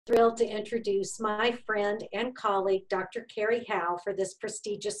Thrilled to introduce my friend and colleague, Dr. Kerry Howe, for this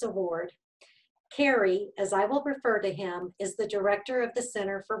prestigious award. Kerry, as I will refer to him, is the director of the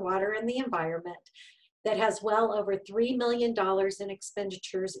Center for Water and the Environment that has well over $3 million in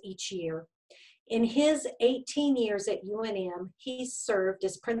expenditures each year. In his 18 years at UNM, he's served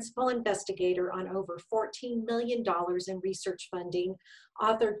as principal investigator on over $14 million in research funding,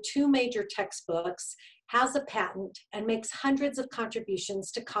 authored 2 major textbooks, has a patent, and makes hundreds of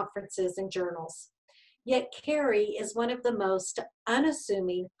contributions to conferences and journals. Yet Kerry is one of the most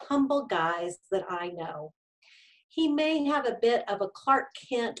unassuming, humble guys that I know. He may have a bit of a Clark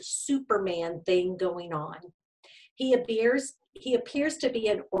Kent Superman thing going on. He appears to be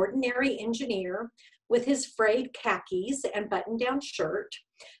an ordinary engineer with his frayed khakis and button-down shirt,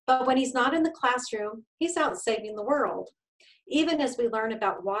 but when he's not in the classroom, he's out saving the world. Even as we learn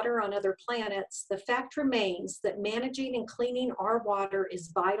about water on other planets, the fact remains that managing and cleaning our water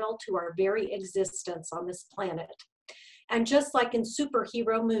is vital to our very existence on this planet. And just like in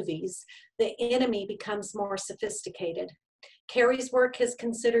superhero movies, the enemy becomes more sophisticated. Kerry's work has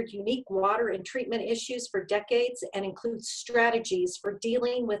considered unique water and treatment issues for decades and includes strategies for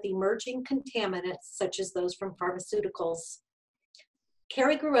dealing with emerging contaminants such as those from pharmaceuticals.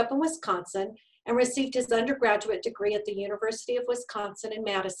 Kerry grew up in Wisconsin and received his undergraduate degree at the University of Wisconsin in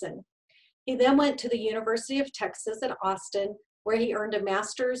Madison. He then went to the University of Texas at Austin, where he earned a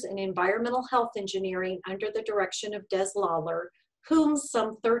master's in environmental health engineering under the direction of Des Lawler, whom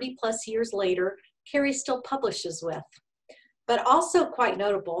some 30 plus years later, Kerry still publishes with. But also quite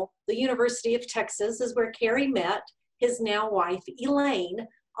notable, the University of Texas is where Kerry met his now wife, Elaine,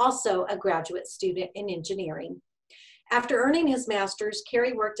 also a graduate student in engineering. After earning his master's,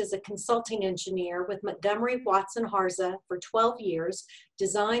 Kerry worked as a consulting engineer with Montgomery Watson Harza for 12 years,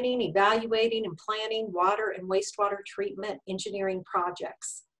 designing, evaluating, and planning water and wastewater treatment engineering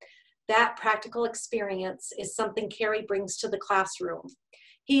projects. That practical experience is something Kerry brings to the classroom.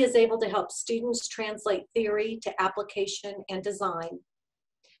 He is able to help students translate theory to application and design.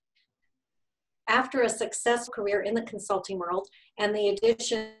 After a successful career in the consulting world and the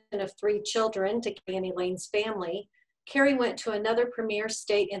addition of 3 children to Kerry and Elaine's family, Kerry went to another premier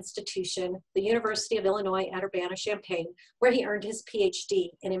state institution, the University of Illinois at Urbana-Champaign, where he earned his PhD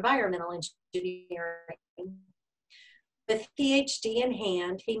in environmental engineering. With PhD in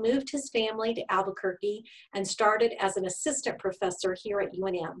hand, he moved his family to Albuquerque and started as an assistant professor here at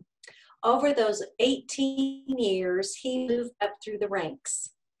UNM. Over those 18 years, he moved up through the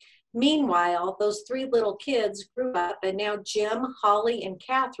ranks. Meanwhile, those 3 little kids grew up, and now Jim, Holly, and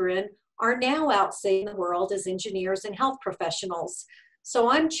Catherine are now out saving the world as engineers and health professionals. So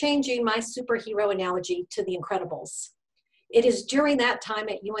I'm changing my superhero analogy to The Incredibles. It is during that time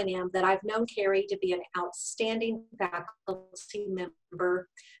at UNM that I've known Kerry to be an outstanding faculty member,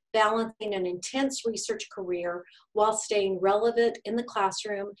 balancing an intense research career while staying relevant in the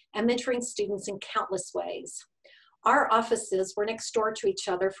classroom and mentoring students in countless ways. Our offices were next door to each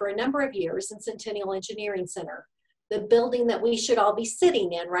other for a number of years in Centennial Engineering Center, the building that we should all be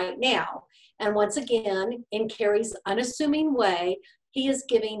sitting in right now. And once again, in Kerry's unassuming way, he is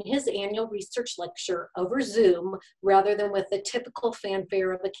giving his annual research lecture over Zoom rather than with the typical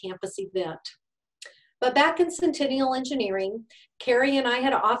fanfare of a campus event. But back in Centennial Engineering, Kerry and I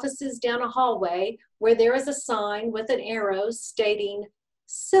had offices down a hallway where there is a sign with an arrow stating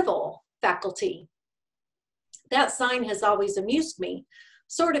civil faculty. That sign has always amused me,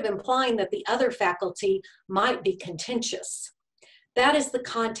 sort of implying that the other faculty might be contentious. That is the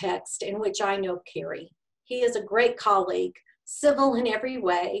context in which I know Kerry. He is a great colleague, civil in every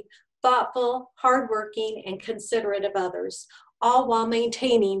way, thoughtful, hardworking, and considerate of others, all while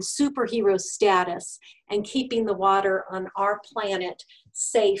maintaining superhero status and keeping the water on our planet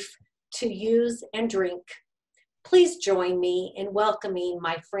safe to use and drink. Please join me in welcoming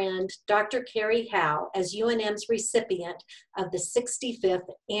my friend, Dr. Kerry Howe, as UNM's recipient of the 65th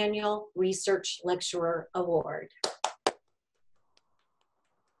Annual Research Lecturer Award.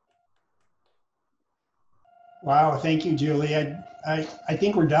 Wow, thank you, Julie. I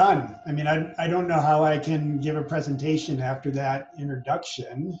think we're done. I mean, I don't know how I can give a presentation after that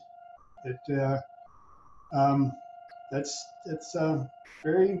introduction. That's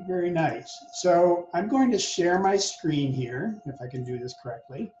very, very nice. So I'm going to share my screen here, if I can do this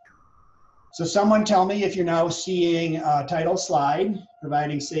correctly. So someone tell me if you're now seeing a title slide,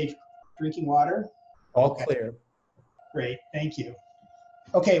 providing safe drinking water. All clear. Great, thank you.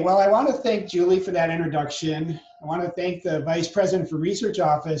 Okay, well, I want to thank Julie for that introduction. I want to thank the Vice President for Research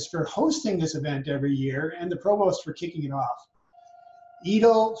Office for hosting this event every year and the Provost for kicking it off.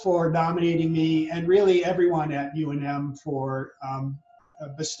 Edel for nominating me, and really everyone at UNM for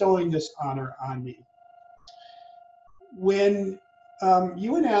bestowing this honor on me. When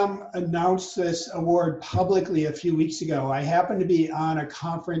UNM announced this award publicly a few weeks ago, I happened to be on a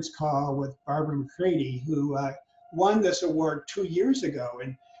conference call with Barbara McCready, who won this award 2 years ago.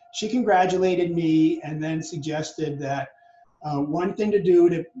 And she congratulated me and then suggested that one thing to do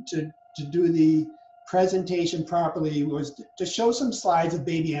to do the presentation properly was to show some slides of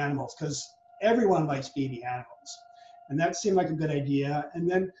baby animals, because everyone likes baby animals. And that seemed like a good idea. And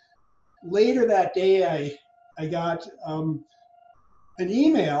then later that day, I got an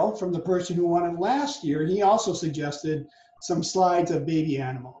email from the person who won it last year, and he also suggested some slides of baby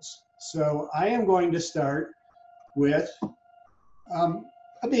animals. So I am going to start with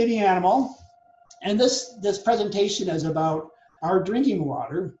a baby animal. And this presentation is about our drinking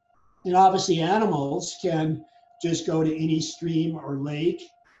water. And obviously animals can just go to any stream or lake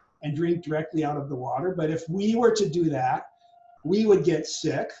and drink directly out of the water. But if we were to do that, we would get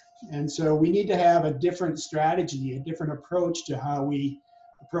sick. And so we need to have a different strategy, a different approach to how we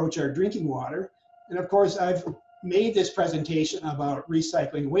approach our drinking water. And of course, I've made this presentation about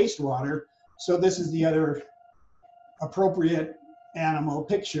recycling wastewater. So this is the other appropriate animal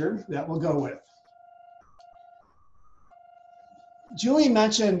picture that we'll go with. Julie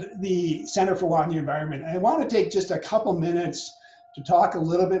mentioned the Center for Water and the Environment. I want to take just a couple minutes to talk a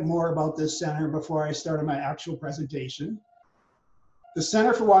little bit more about this center before I start on my actual presentation. The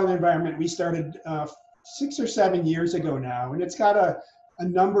Center for Water and the Environment, we started 6 or 7 years ago now, and it's got a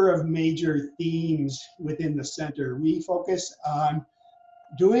number of major themes within the center. We focus on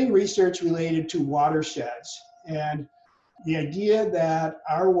doing research related to watersheds, and the idea that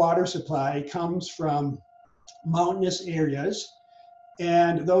our water supply comes from mountainous areas,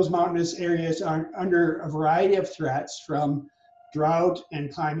 and those mountainous areas are under a variety of threats from drought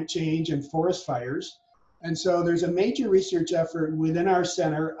and climate change and forest fires. And so there's a major research effort within our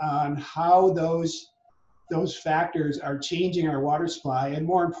center on how those factors are changing our water supply, and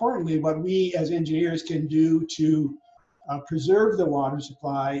more importantly, what we as engineers can do to preserve the water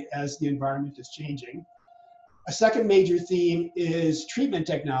supply as the environment is changing. A second major theme is treatment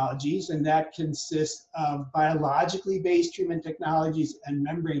technologies, and that consists of biologically based treatment technologies and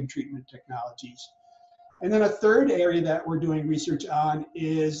membrane treatment technologies. And then a third area that we're doing research on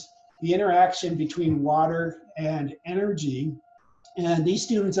is the interaction between water and energy. And these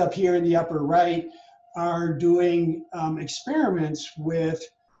students up here in the upper right are doing experiments with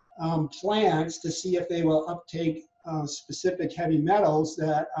plants to see if they will uptake specific heavy metals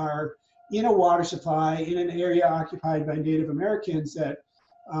that are in a water supply in an area occupied by Native Americans that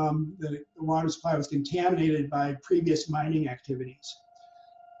the water supply was contaminated by previous mining activities.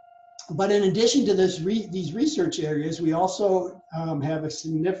 But in addition to these research areas, we also have a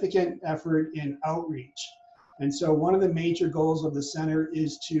significant effort in outreach. And so one of the major goals of the center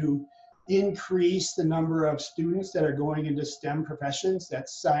is to increase the number of students that are going into STEM professions.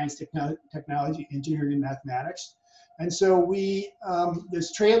 That's science, technology, engineering, and mathematics. And so we,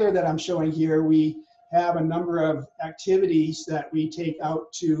 this trailer that I'm showing here, we have a number of activities that we take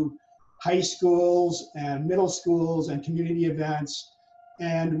out to high schools and middle schools and community events.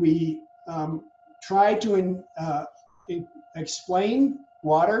 And we try to explain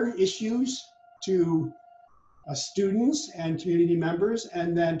water issues to students and community members,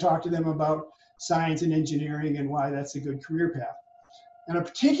 and then talk to them about science and engineering and why that's a good career path. And a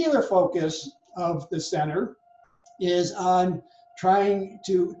particular focus of the center is on trying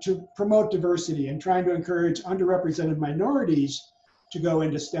to promote diversity and trying to encourage underrepresented minorities to go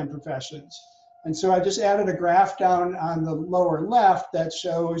into STEM professions. And so I just added a graph down on the lower left that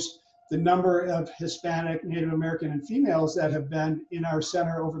shows the number of Hispanic, Native American, and females that have been in our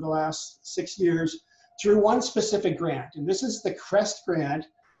center over the last 6 years through one specific grant. And this is the CREST grant,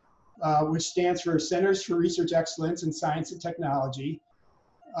 which stands for Centers for Research Excellence in Science and Technology,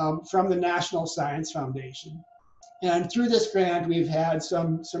 from the National Science Foundation. And through this grant, we've had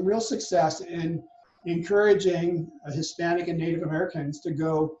some real success in encouraging Hispanic and Native Americans to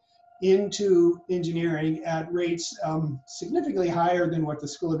go into engineering at rates significantly higher than what the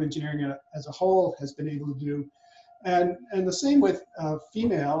School of Engineering as a whole has been able to do. And the same with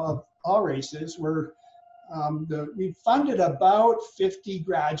female of all races, where we've funded about 50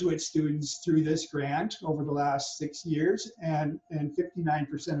 graduate students through this grant over the last 6 years, and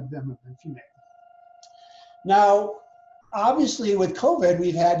 59% of them have been female. Now, obviously with COVID,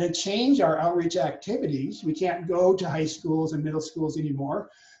 we've had to change our outreach activities. We can't go to high schools and middle schools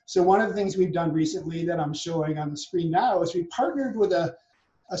anymore. So one of the things we've done recently that I'm showing on the screen now is we partnered with a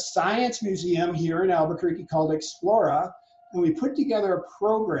science museum here in Albuquerque called Explora, and we put together a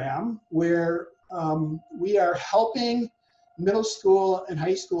program where we are helping middle school and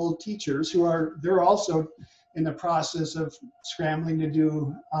high school teachers they're also in the process of scrambling to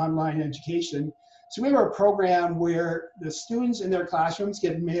do online education. So we have a program where the students in their classrooms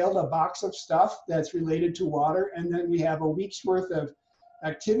get mailed a box of stuff that's related to water, and then we have a week's worth of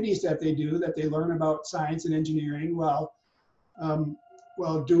activities that they do, that they learn about science and engineering while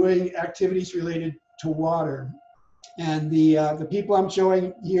doing activities related to water. And the people I'm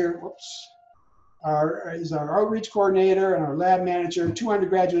showing here, is our outreach coordinator and our lab manager, 2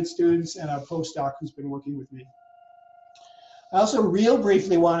 undergraduate students, and a postdoc who's been working with me. I also real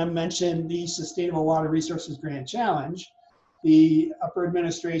briefly want to mention the Sustainable Water Resources Grand Challenge. The upper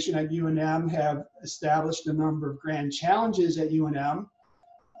administration at UNM have established a number of grand challenges at UNM.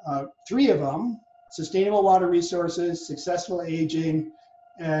 3 of them: sustainable water resources, successful aging,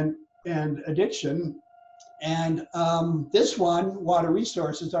 and addiction. And this one, water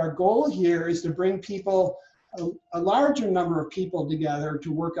resources, our goal here is to bring people, a larger number of people together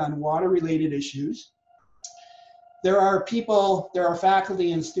to work on water-related issues. There are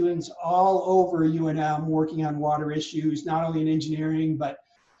faculty and students all over UNM working on water issues, not only in engineering, but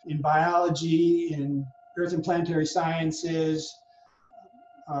in biology, in earth and planetary sciences,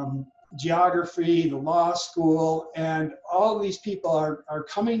 geography, the law school, and all of these people are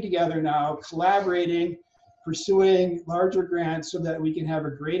coming together now, collaborating, pursuing larger grants so that we can have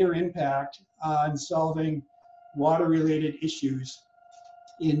a greater impact on solving water-related issues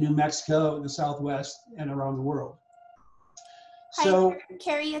in New Mexico, the Southwest, and around the world. So, hi,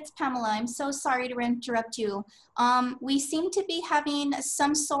 Carrie, it's Pamela. I'm so sorry to interrupt you. We seem to be having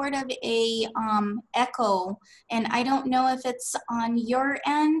some sort of a echo, and I don't know if it's on your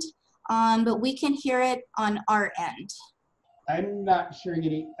end, but we can hear it on our end. I'm not hearing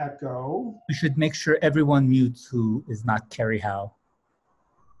any echo. We should make sure everyone mutes who is not Carrie Howe.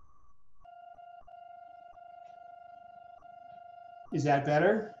 Is that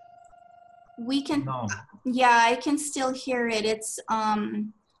better? We can, No. yeah, I can still hear it. It's,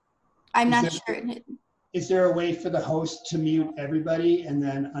 I'm not sure. Is there a way for the host to mute everybody and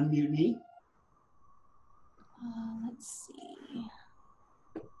then unmute me? Let's see.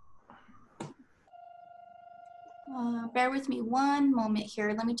 Bear with me one moment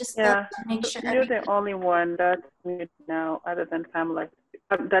here. Let me just make sure. You're the only one that's muted now, other than Pamela.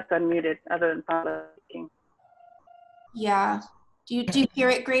 That's unmuted, other than Pamela speaking. Yeah. Do you hear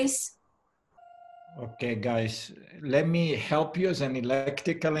it, Grace? Okay, guys, let me help you as an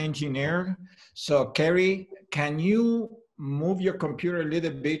electrical engineer. So, Carrie, can you move your computer a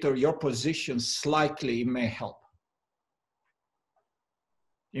little bit or your position slightly? It may help.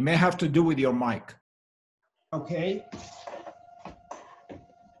 It may have to do with your mic. Okay.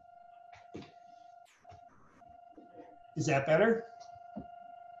 Is that better?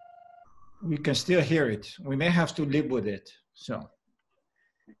 We can still hear it. We may have to live with it. So.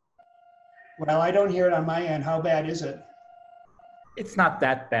 Well, I don't hear it on my end. How bad is it? It's not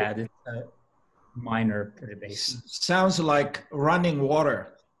that bad. It's a minor perturbation. Sounds like running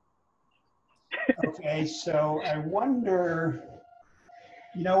water. Okay, so I wonder,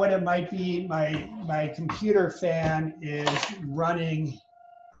 you know what it might be? My computer fan is running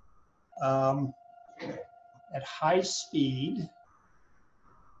at high speed.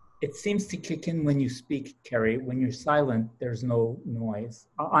 It seems to kick in when you speak, Carrie. When you're silent, there's no noise.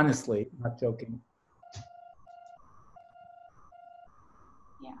 Honestly, not joking.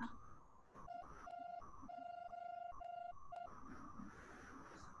 Yeah.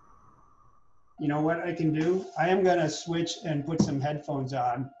 You know what I can do? I am going to switch and put some headphones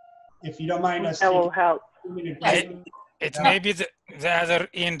on. If you don't mind us That will help. It may be the other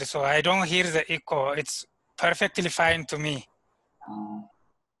end, so I don't hear the echo. It's perfectly fine to me. Oh.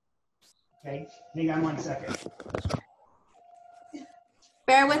 Okay, hang on one second.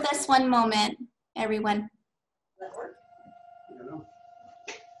 Bear with us one moment, everyone. That work? I don't know.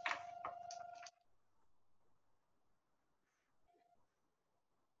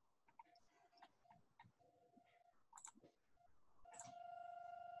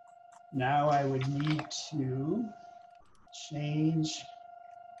 Now I would need to change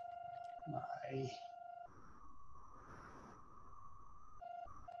my.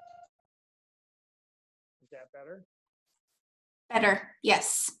 Is that better? Better,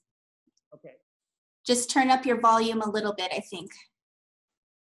 yes. Okay. Just turn up your volume a little bit, I think.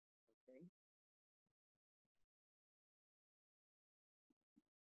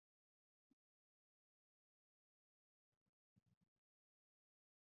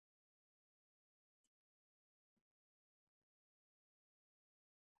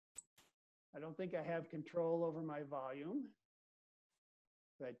 I don't think I have control over my volume,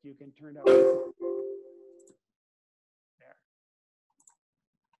 but you can turn up. There.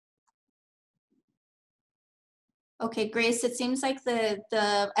 Okay, Grace, it seems like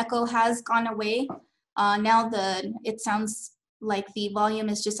the echo has gone away. Now it sounds like the volume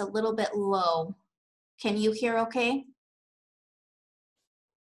is just a little bit low. Can you hear okay?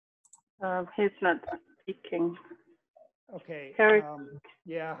 He's not speaking. Okay. Carrie.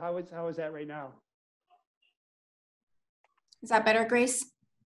 Yeah, how is that right now? Is that better, Grace?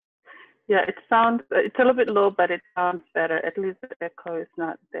 Yeah, it's a little bit low, but it sounds better. At least the echo is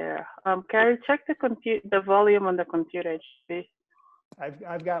not there. Carrie, check the volume on the computer, please.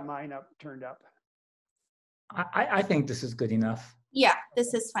 I've got mine turned up. I think this is good enough. Yeah,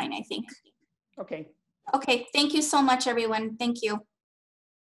 this is fine, I think. Okay. Okay, thank you so much, everyone. Thank you.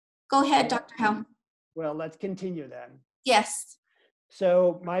 Go ahead, Dr. Howe. Well, let's continue then. Yes.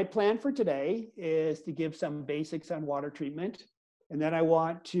 So my plan for today is to give some basics on water treatment. And then I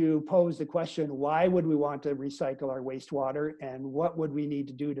want to pose the question, why would we want to recycle our wastewater and what would we need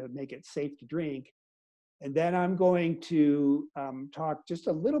to do to make it safe to drink? And then I'm going to talk just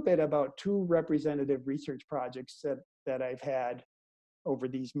a little bit about two representative research projects that I've had over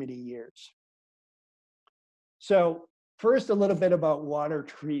these many years. So first, a little bit about water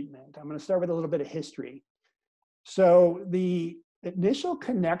treatment. I'm going to start with a little bit of history. So the initial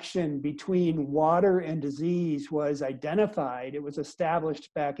connection between water and disease was identified. It was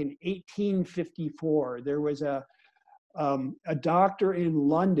established back in 1854. There was a doctor in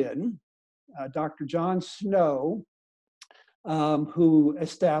London, Dr. John Snow, who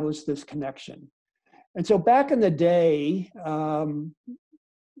established this connection. And so back in the day,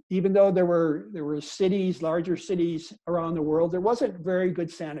 even though there were cities, larger cities around the world, there wasn't very good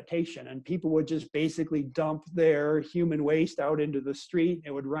sanitation, and people would just basically dump their human waste out into the street.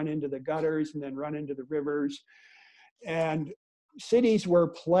 It would run into the gutters and then run into the rivers. And cities were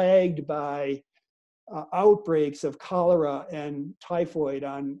plagued by outbreaks of cholera and typhoid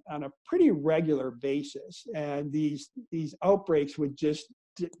on a pretty regular basis. And these outbreaks would just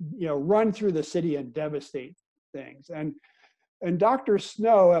run through the city and devastate things. And Dr.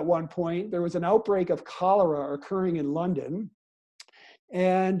 Snow, at one point, there was an outbreak of cholera occurring in London,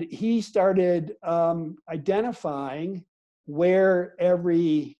 and he started identifying where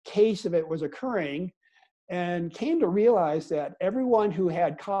every case of it was occurring and came to realize that everyone who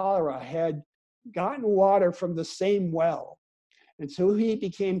had cholera had gotten water from the same well. And so he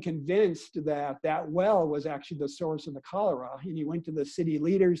became convinced that that well was actually the source of the cholera. And he went to the city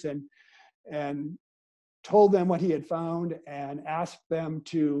leaders and told them what he had found and asked them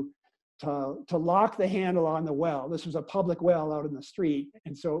to lock the handle on the well. This was a public well out in the street,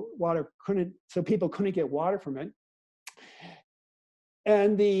 and so people couldn't get water from it.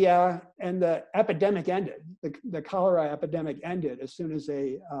 And the epidemic ended. The cholera epidemic ended as soon as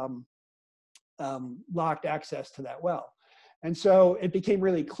they locked access to that well. And so it became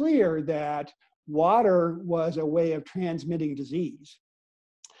really clear that water was a way of transmitting disease.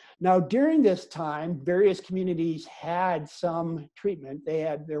 Now, during this time, various communities had some treatment.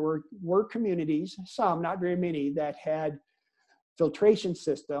 There were communities, some, not very many, that had filtration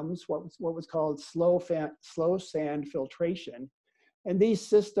systems, what was called slow sand filtration. And these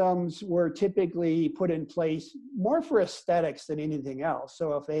systems were typically put in place more for aesthetics than anything else.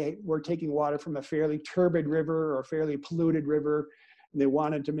 So if they were taking water from a fairly turbid river or a fairly polluted river, and they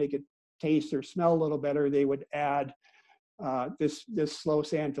wanted to make it taste or smell a little better, they would add this slow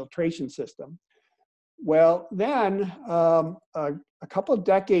sand filtration system. Well, then a couple of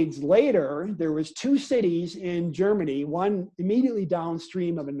decades later, there was two cities in Germany, one immediately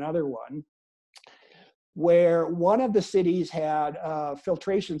downstream of another one, where one of the cities had a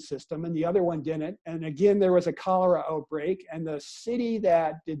filtration system and the other one didn't. And again, there was a cholera outbreak, and the city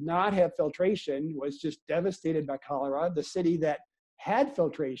that did not have filtration was just devastated by cholera. The city that had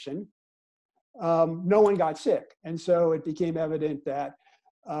filtration, no one got sick. And so it became evident that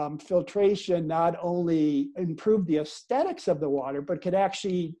filtration not only improved the aesthetics of the water, but could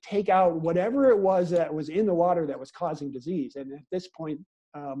actually take out whatever it was that was in the water that was causing disease. And at this point,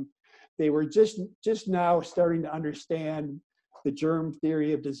 they were just now starting to understand the germ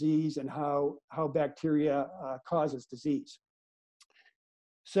theory of disease and how bacteria causes disease.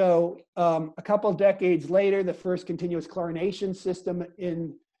 So a couple of decades later, the first continuous chlorination system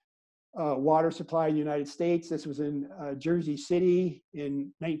in water supply in the United States. This was in Jersey City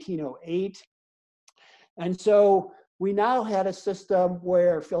in 1908. And so we now had a system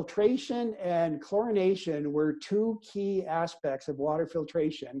where filtration and chlorination were two key aspects of water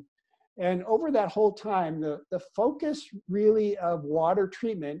filtration. And over that whole time, the focus really of water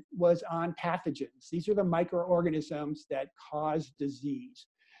treatment was on pathogens. These are the microorganisms that cause disease.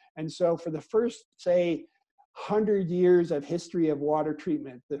 And so for the first, say, 100 years of history of water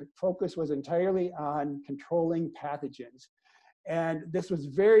treatment. The focus was entirely on controlling pathogens. And this was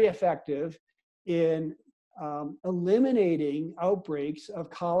very effective in eliminating outbreaks of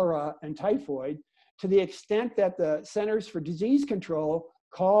cholera and typhoid, to the extent that the Centers for Disease Control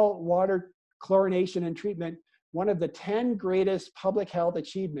call water chlorination and treatment one of the 10 greatest public health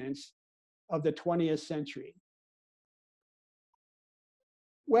achievements of the 20th century.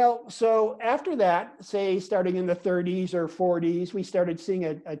 Well, so after that, say starting in the 30s or 40s, we started seeing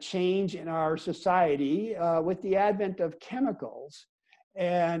a change in our society with the advent of chemicals.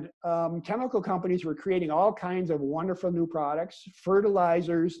 And chemical companies were creating all kinds of wonderful new products,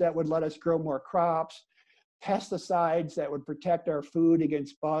 fertilizers that would let us grow more crops, pesticides that would protect our food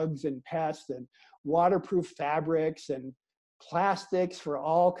against bugs and pests, and waterproof fabrics and plastics for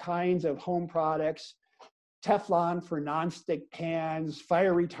all kinds of home products, Teflon for nonstick pans,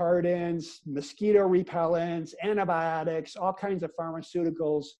 fire retardants, mosquito repellents, antibiotics, all kinds of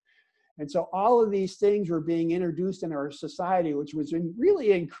pharmaceuticals. And so all of these things were being introduced in our society, which was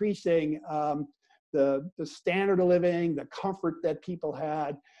really increasing the standard of living, the comfort that people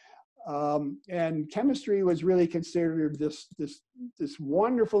had. And chemistry was really considered this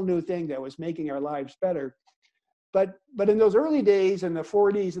wonderful new thing that was making our lives better. But in those early days, in the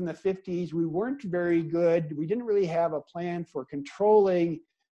 40s and the 50s, we weren't very good. We didn't really have a plan for controlling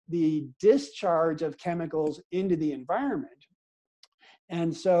the discharge of chemicals into the environment.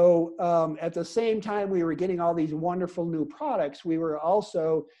 And so at the same time we were getting all these wonderful new products, we were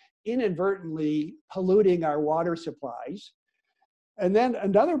also inadvertently polluting our water supplies. And then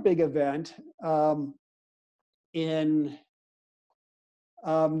another big event in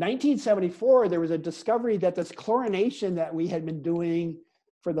 1974, there was a discovery that this chlorination that we had been doing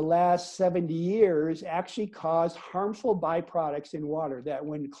for the last 70 years actually caused harmful byproducts in water. That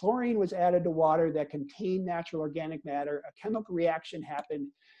when chlorine was added to water that contained natural organic matter, a chemical reaction happened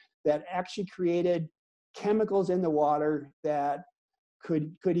that actually created chemicals in the water that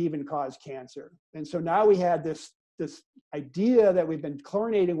could even cause cancer. And so now we had this idea that we've been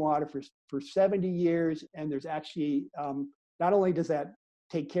chlorinating water for 70 years, and there's actually, not only does that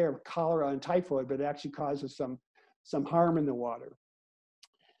take care of cholera and typhoid, but it actually causes some harm in the water.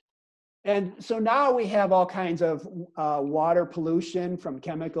 And so now we have all kinds of water pollution from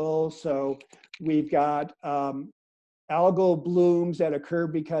chemicals. So we've got algal blooms that occur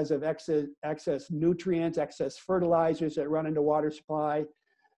because of excess nutrients, excess fertilizers that run into water supply.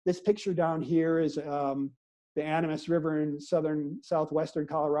 This picture down here is the Animas River in southwestern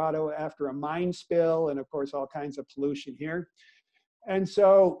Colorado after a mine spill, and of course all kinds of pollution here. And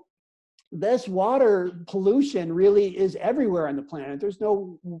so this water pollution really is everywhere on the planet. There's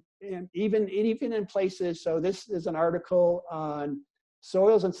no, even in places, so this is an article on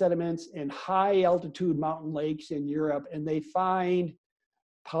soils and sediments in high altitude mountain lakes in Europe, and they find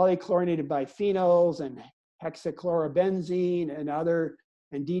polychlorinated biphenyls and hexachlorobenzene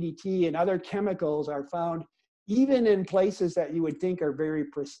and DDT and other chemicals are found even in places that you would think are very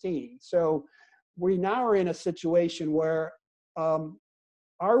pristine. So we now are in a situation where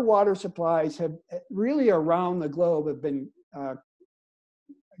our water supplies have really around the globe have been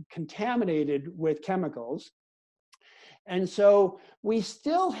contaminated with chemicals. And so we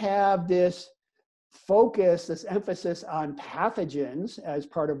still have this focus, this emphasis on pathogens as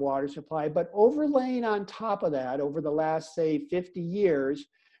part of water supply, but overlaying on top of that over the last, say, 50 years,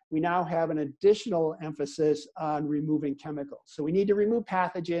 we now have an additional emphasis on removing chemicals. So we need to remove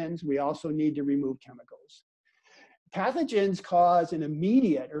pathogens. We also need to remove chemicals. Pathogens cause an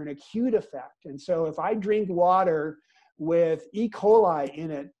immediate or an acute effect. And so if I drink water with E. coli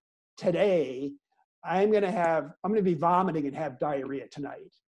in it today, I'm going to be vomiting and have diarrhea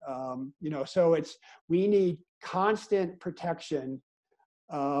tonight. So we need constant protection.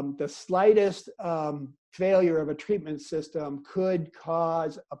 The slightest failure of a treatment system could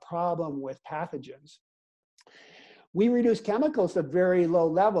cause a problem with pathogens. We reduce chemicals to very low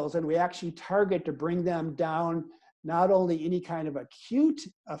levels, and we actually target to bring them down not only any kind of acute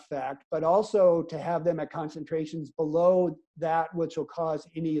effect, but also to have them at concentrations below that which will cause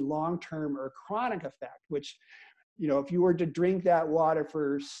any long-term or chronic effect, which, if you were to drink that water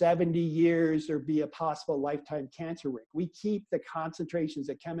for 70 years, there'd be a possible lifetime cancer risk. We keep the concentrations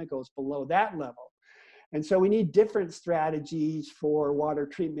of chemicals below that level. And so we need different strategies for water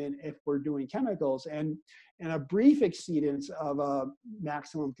treatment if we're doing chemicals. And a brief exceedance of a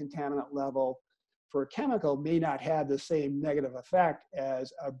maximum contaminant level for a chemical may not have the same negative effect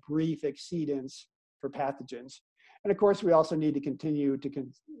as a brief exceedance for pathogens. And of course, we also need to continue to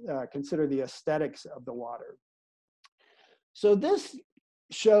consider the aesthetics of the water. So this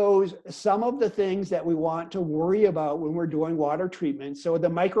shows some of the things that we want to worry about when we're doing water treatment. So the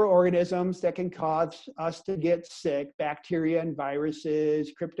microorganisms that can cause us to get sick, bacteria and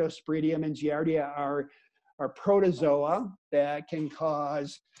viruses, Cryptosporidium and Giardia are protozoa that can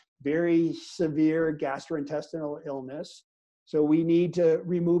cause very severe gastrointestinal illness. So we need to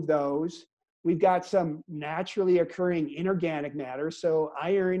remove those. We've got some naturally occurring inorganic matter. So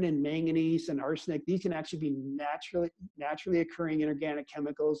iron and manganese and arsenic, these can actually be naturally occurring inorganic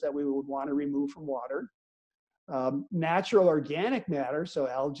chemicals that we would want to remove from water. Natural organic matter, so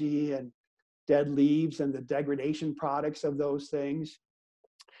algae and dead leaves and the degradation products of those things.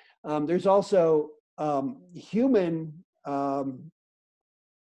 There's also human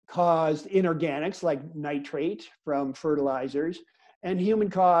caused inorganics like nitrate from fertilizers, and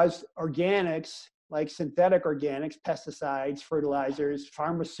human-caused organics like synthetic organics, pesticides, fertilizers,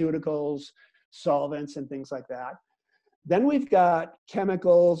 pharmaceuticals, solvents, and things like that. Then we've got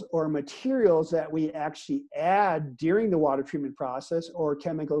chemicals or materials that we actually add during the water treatment process, or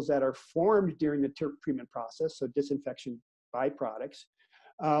chemicals that are formed during the treatment process, so disinfection byproducts.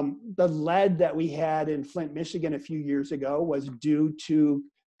 The lead that we had in Flint, Michigan a few years ago was due to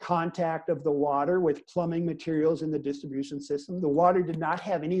contact of the water with plumbing materials in the distribution system. The water did not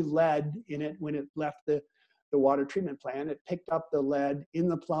have any lead in it when it left the water treatment plant. It picked up the lead in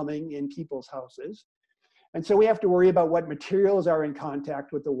the plumbing in people's houses. And so we have to worry about what materials are in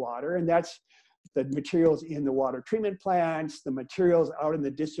contact with the water, and that's the materials in the water treatment plants, the materials out in the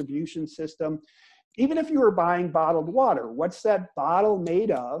distribution system. Even if you were buying bottled water, what's that bottle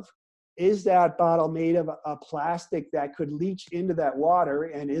made of? Is that bottle made of a plastic that could leach into that water?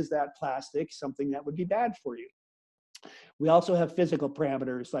 And is that plastic something that would be bad for you? We also have physical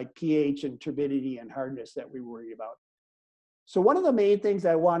parameters like pH and turbidity and hardness that we worry about. So one of the main things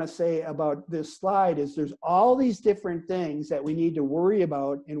I want to say about this slide is there's all these different things that we need to worry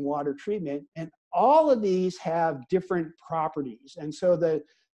about in water treatment, and all of these have different properties. And so the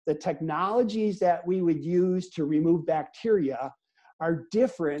technologies that we would use to remove bacteria are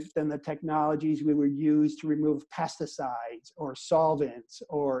different than the technologies we would use to remove pesticides or solvents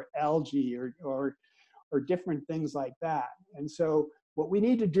or algae or different things like that. And so what we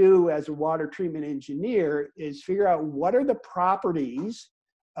need to do as a water treatment engineer is figure out what are the properties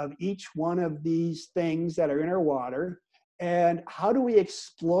of each one of these things that are in our water, and how do we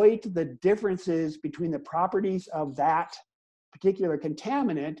exploit the differences between the properties of that particular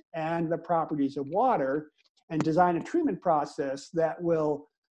contaminant and the properties of water, and design a treatment process that will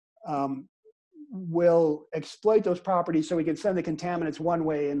exploit those properties so we can send the contaminants one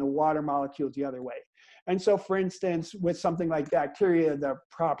way and the water molecules the other way. And so, for instance, with something like bacteria, the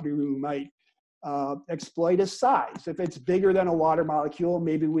property we might exploit is size. If it's bigger than a water molecule,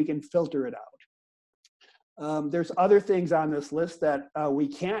 maybe we can filter it out. There's other things on this list that we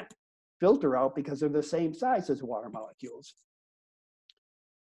can't filter out because they're the same size as water molecules.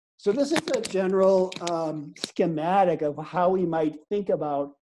 So this is a general schematic of how we might think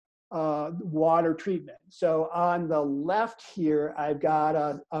about water treatment. So on the left here, I've got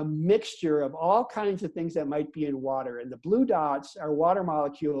a mixture of all kinds of things that might be in water. And the blue dots are water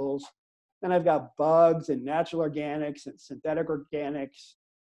molecules. Then I've got bugs and natural organics and synthetic organics,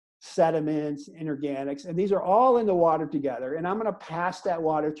 sediments, inorganics. And these are all in the water together. And I'm going to pass that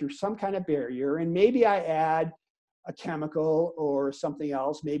water through some kind of barrier. And maybe I add a chemical or something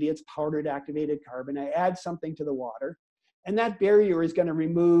else. Maybe it's powdered activated carbon. I add something to the water, and that barrier is going to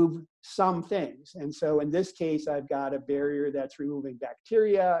remove some things. And so in this case, I've got a barrier that's removing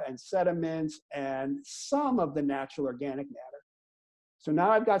bacteria and sediments and some of the natural organic matter. So now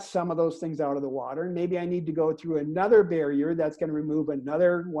I've got some of those things out of the water, and maybe I need to go through another barrier that's going to remove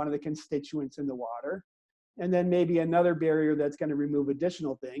another one of the constituents in the water. And then maybe another barrier that's going to remove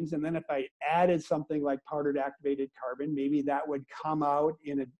additional things. And then if I added something like powdered activated carbon, maybe that would come out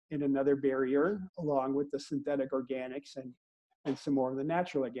in another barrier along with the synthetic organics and some more of the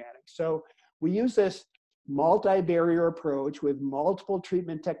natural organics. So we use this multi-barrier approach with multiple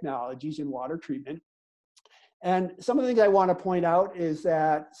treatment technologies in water treatment. And some of the things I want to point out is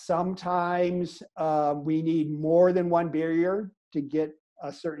that sometimes we need more than one barrier to get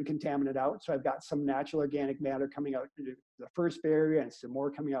a certain contaminant out. So I've got some natural organic matter coming out through the first barrier and some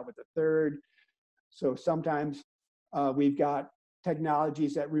more coming out with the third. So sometimes we've got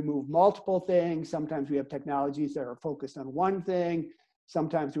technologies that remove multiple things. Sometimes we have technologies that are focused on one thing.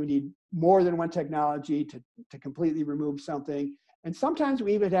 Sometimes we need more than one technology to completely remove something. And sometimes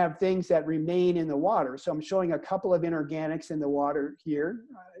we even have things that remain in the water. So I'm showing a couple of inorganics in the water here.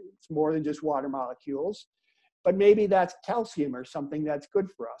 It's more than just water molecules. but maybe that's calcium or something that's good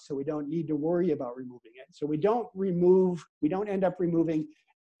for us. So we don't need to worry about removing it. So we don't end up removing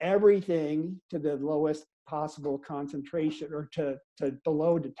everything to the lowest possible concentration or to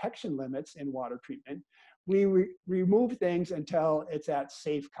below detection limits in water treatment. We remove things until it's at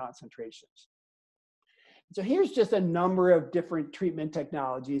safe concentrations. So here's just a number of different treatment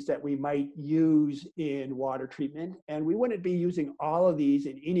technologies that we might use in water treatment. And we wouldn't be using all of these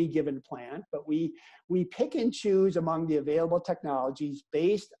in any given plant, but we pick and choose among the available technologies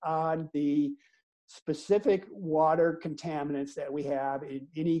based on the specific water contaminants that we have in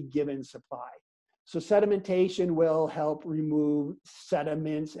any given supply. So sedimentation will help remove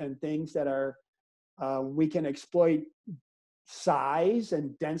sediments and things that are, we can exploit size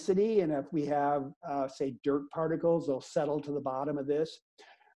and density, and if we have, say, dirt particles, they'll settle to the bottom of this.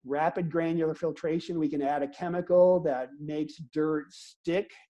 Rapid granular filtration, we can add a chemical that makes dirt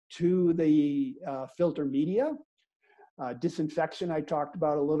stick to the filter media. Disinfection, I talked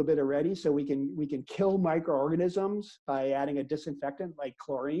about a little bit already, so we can kill microorganisms by adding a disinfectant like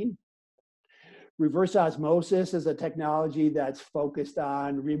chlorine. Reverse osmosis is a technology that's focused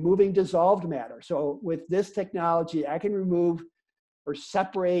on removing dissolved matter. So with this technology, I can remove or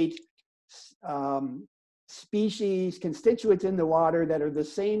separate species, constituents in the water that are the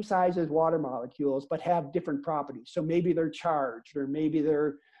same size as water molecules, but have different properties. So maybe they're charged, or maybe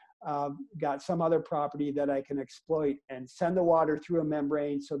they're got some other property that I can exploit and send the water through a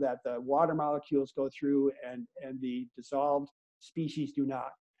membrane so that the water molecules go through and the dissolved species do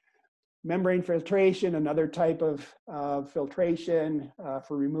not. Membrane filtration, another type of filtration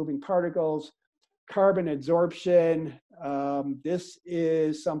for removing particles. Carbon adsorption, this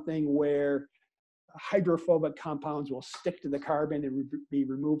is something where hydrophobic compounds will stick to the carbon and be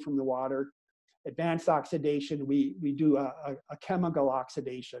removed from the water. Advanced oxidation, we do a chemical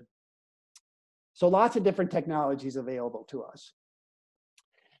oxidation. So lots of different technologies available to us.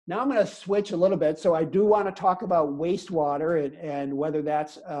 Now I'm going to switch a little bit. So I do want to talk about wastewater and whether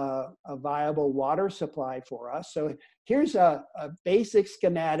that's a viable water supply for us. So here's a basic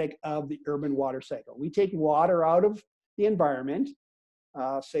schematic of the urban water cycle. We take water out of the environment.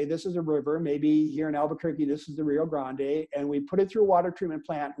 Say this is a river, maybe here in Albuquerque, this is the Rio Grande, and we put it through a water treatment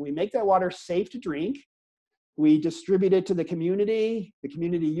plant. We make that water safe to drink. We distribute it to the community. The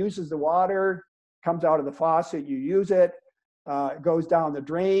community uses the water, comes out of the faucet, you use it. It goes down the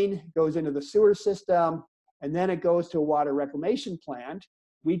drain, goes into the sewer system, and then it goes to a water reclamation plant.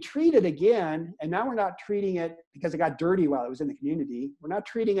 We treat it again, and now we're not treating it because it got dirty while it was in the community. We're not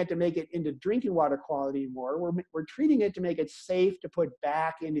treating it to make it into drinking water quality anymore. We're treating it to make it safe to put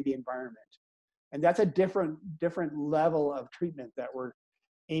back into the environment. And that's a different level of treatment that we're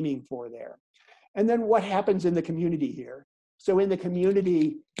aiming for there. And then what happens in the community here? So in the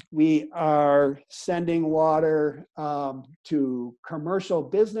community, we are sending water to commercial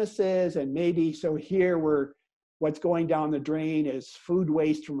businesses, and maybe, so here what's going down the drain is food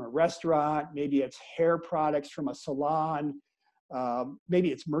waste from a restaurant, maybe it's hair products from a salon, maybe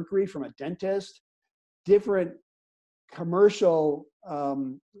it's mercury from a dentist. Different commercial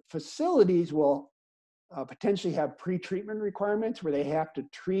facilities will potentially have pre-treatment requirements where they have to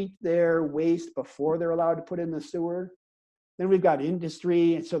treat their waste before they're allowed to put in the sewer. Then we've got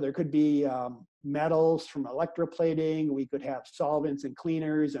industry, and so there could be metals from electroplating. We could have solvents and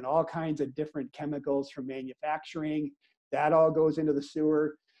cleaners and all kinds of different chemicals from manufacturing. That all goes into the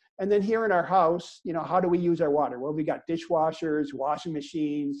sewer. And then here in our house, you know, how do we use our water? Well, we got dishwashers, washing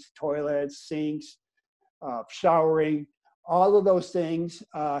machines, toilets, sinks, showering. All of those things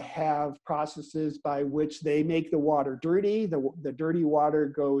have processes by which they make the water dirty. The dirty water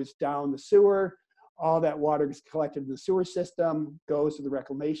goes down the sewer. All that water is collected in the sewer system, goes to the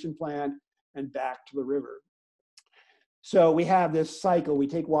reclamation plant, and back to the river. So we have this cycle. We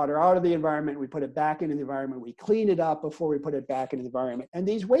take water out of the environment, we put it back into the environment, we clean it up before we put it back into the environment. And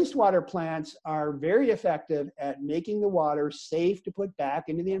these wastewater plants are very effective at making the water safe to put back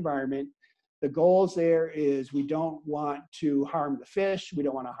into the environment. The goals there is we don't want to harm the fish, we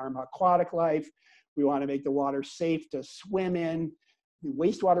don't want to harm aquatic life, we want to make the water safe to swim in. The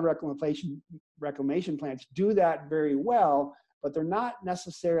wastewater reclamation plants do that very well, but they're not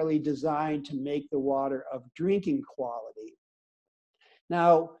necessarily designed to make the water of drinking quality.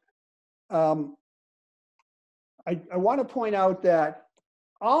 Now, I want to point out that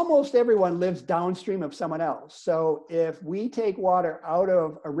almost everyone lives downstream of someone else. So if we take water out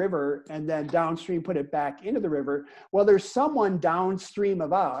of a river and then downstream put it back into the river, well, there's someone downstream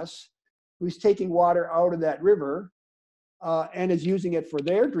of us who's taking water out of that river and is using it for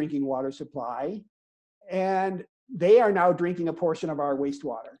their drinking water supply. And they are now drinking a portion of our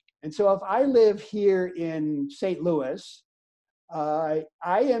wastewater. And so if I live here in St. Louis, I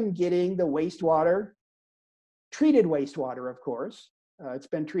am getting the wastewater, treated wastewater, of course. It's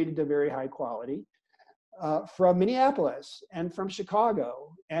been treated to very high quality, from Minneapolis and from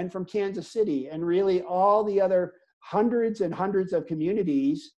Chicago and from Kansas City, and really all the other hundreds and hundreds of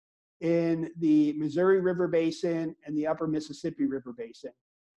communities in the Missouri River Basin and the upper Mississippi River Basin.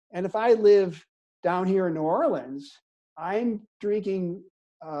 And if I live down here in New Orleans, I'm drinking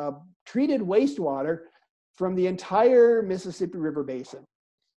treated wastewater from the entire Mississippi River Basin.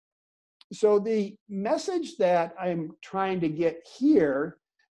 So the message that I'm trying to get here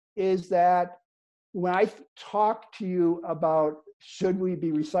is that when I talk to you about should we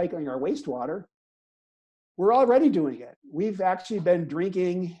be recycling our wastewater, we're already doing it. We've actually been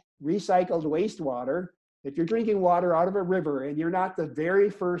drinking recycled wastewater. If you're drinking water out of a river and you're not the very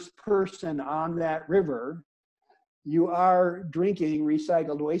first person on that river, you are drinking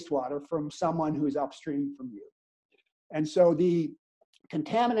recycled wastewater from someone who's upstream from you. And so the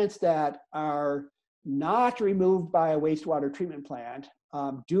contaminants that are not removed by a wastewater treatment plant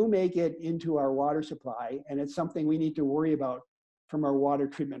do make it into our water supply, and it's something we need to worry about from our water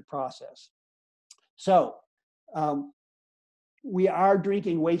treatment process. So we are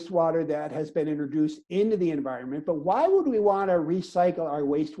drinking wastewater that has been introduced into the environment, but why would we want to recycle our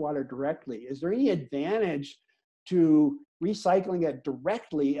wastewater directly? Is there any advantage to recycling it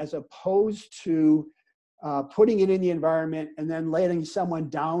directly as opposed to putting it in the environment and then letting someone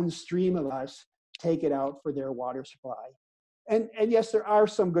downstream of us take it out for their water supply? And yes, there are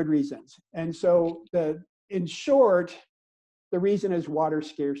some good reasons. And so in short, the reason is water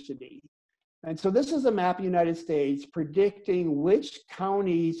scarcity. And so this is a map of the United States predicting which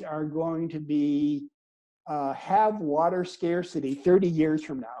counties are going to be have water scarcity 30 years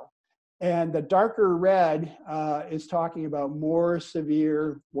from now. And the darker red is talking about more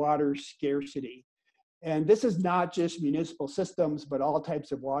severe water scarcity. And this is not just municipal systems, but all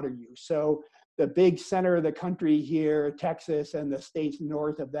types of water use. So the big center of the country here, Texas, and the states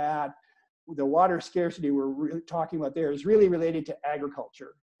north of that, the water scarcity we're really talking about there is really related to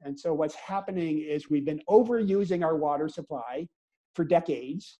agriculture. And so what's happening is we've been overusing our water supply for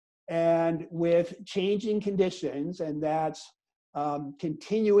decades, and with changing conditions, and that's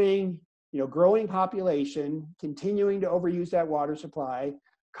continuing, growing population, continuing to overuse that water supply,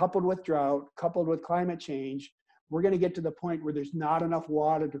 coupled with drought, coupled with climate change, we're going to get to the point where there's not enough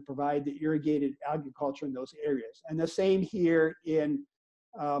water to provide the irrigated agriculture in those areas. And the same here in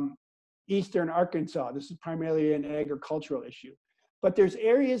eastern Arkansas. This is primarily an agricultural issue. But there's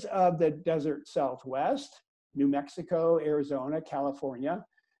areas of the desert Southwest, New Mexico, Arizona, California,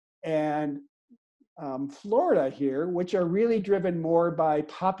 and Florida here, which are really driven more by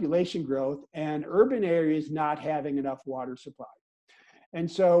population growth and urban areas not having enough water supply. And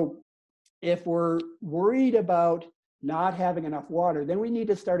so if we're worried about not having enough water, then we need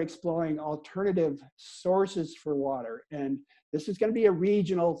to start exploring alternative sources for water. And this is going to be a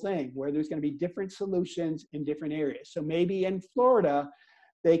regional thing where there's going to be different solutions in different areas. So maybe in Florida,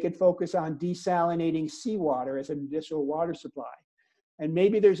 they could focus on desalinating seawater as an additional water supply. And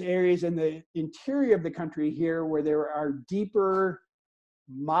maybe there's areas in the interior of the country here where there are deeper,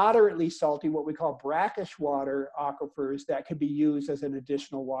 moderately salty, what we call brackish water aquifers that could be used as an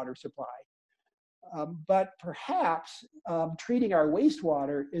additional water supply. But perhaps treating our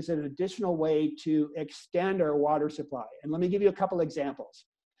wastewater is an additional way to extend our water supply. And let me give you a couple examples.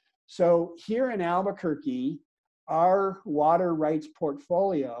 So here in Albuquerque, our water rights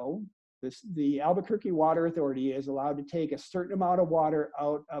portfolio, the Albuquerque Water Authority is allowed to take a certain amount of water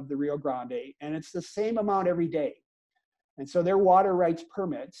out of the Rio Grande, and it's the same amount every day. And so their water rights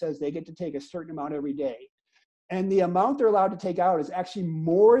permit says they get to take a certain amount every day. And the amount they're allowed to take out is actually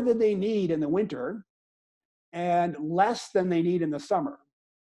more than they need in the winter and less than they need in the summer.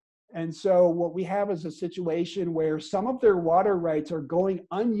 And so what we have is a situation where some of their water rights are going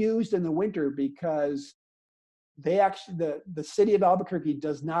unused in the winter because they actually, the city of Albuquerque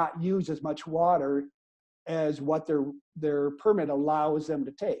does not use as much water as what their permit allows them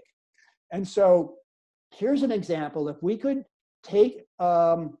to take. And so here's an example. If we could take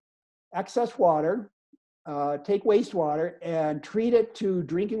excess water, take wastewater and treat it to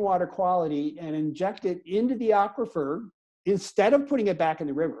drinking water quality and inject it into the aquifer instead of putting it back in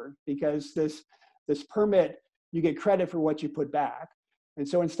the river, because this permit, you get credit for what you put back. And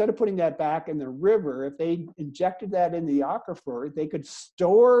so instead of putting that back in the river, if they injected that in the aquifer, they could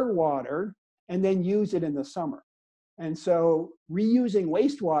store water and then use it in the summer. And so reusing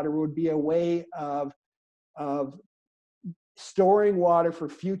wastewater would be a way of storing water for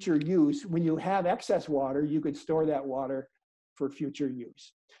future use. When you have excess water, you could store that water for future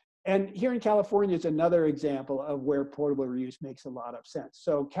use. And here in California is another example of where portable reuse makes a lot of sense.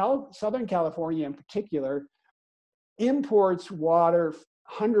 So Southern California in particular imports water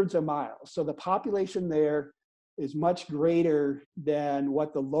hundreds of miles. So the population there is much greater than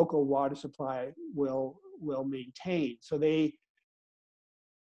what the local water supply will maintain. So they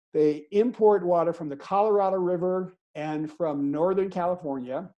import water from the Colorado River and from Northern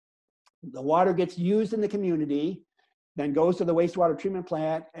California. The water gets used in the community, then goes to the wastewater treatment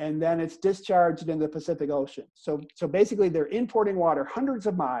plant, and then it's discharged into the Pacific Ocean. So basically they're importing water hundreds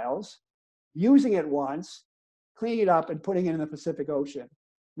of miles, using it once, cleaning it up and putting it in the Pacific Ocean.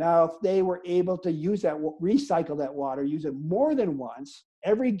 Now, if they were able to use that, recycle that water, use it more than once,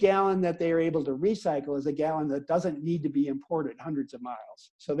 every gallon that they are able to recycle is a gallon that doesn't need to be imported hundreds of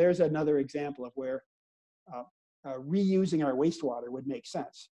miles. So there's another example of where reusing our wastewater would make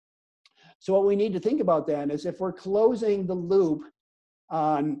sense. So what we need to think about then is if we're closing the loop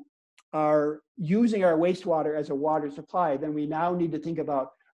on using our wastewater as a water supply, then we now need to think about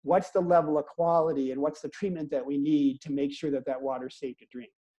what's the level of quality and what's the treatment that we need to make sure that that water is safe to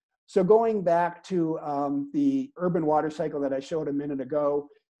drink. So going back to the urban water cycle that I showed a minute ago,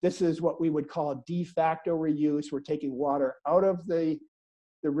 this is what we would call de facto reuse. We're taking water out of the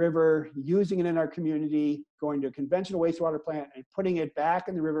river, using it in our community, going to a conventional wastewater plant and putting it back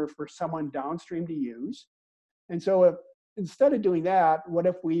in the river for someone downstream to use. And so instead of doing that, what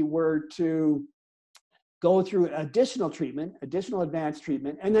if we were to go through additional treatment, additional advanced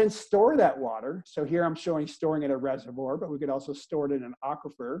treatment, and then store that water? So here I'm showing storing in a reservoir, but we could also store it in an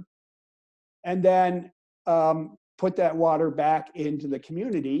aquifer. And then put that water back into the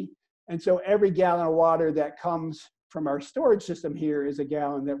community. And so every gallon of water that comes from our storage system here is a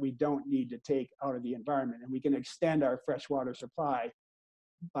gallon that we don't need to take out of the environment. And we can extend our freshwater supply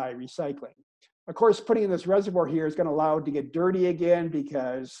by recycling. Of course, putting in this reservoir here is going to allow it to get dirty again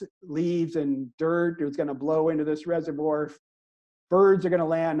because leaves and dirt is going to blow into this reservoir. Birds are going to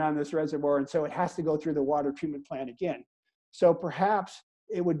land on this reservoir. And so it has to go through the water treatment plant again. So perhaps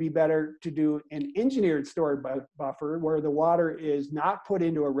it would be better to do an engineered storage buffer where the water is not put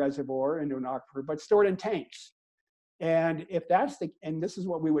into a reservoir, into an aquifer, but stored in tanks. And if that's and this is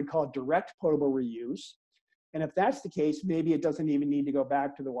what we would call direct potable reuse. And if that's the case, maybe it doesn't even need to go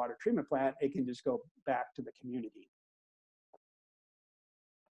back to the water treatment plant. It can just go back to the community.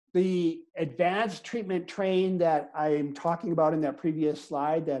 The advanced treatment train that I'm talking about in that previous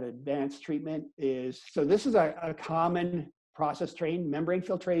slide, that advanced treatment is, so this is a common process train: membrane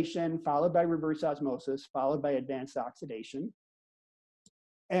filtration, followed by reverse osmosis, followed by advanced oxidation.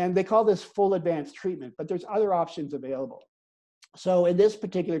 And they call this full advanced treatment, but there's other options available. So in this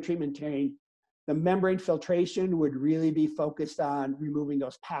particular treatment train, the membrane filtration would really be focused on removing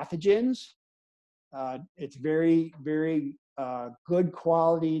those pathogens. It's very, very good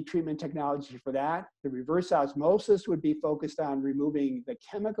quality treatment technology for that. The reverse osmosis would be focused on removing the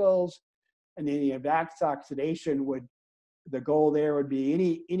chemicals, and then the advanced oxidation would, the goal there would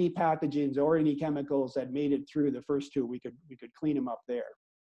be any pathogens or any chemicals that made it through the first two, we could clean them up there.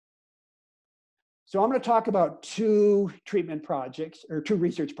 So I'm going to talk about two treatment projects, or two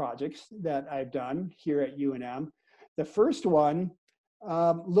research projects that I've done here at UNM. The first one,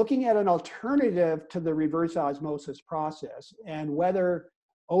 looking at an alternative to the reverse osmosis process and whether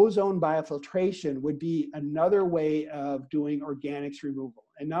ozone biofiltration would be another way of doing organics removal.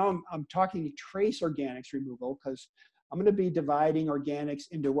 And now I'm talking trace organics removal because I'm going to be dividing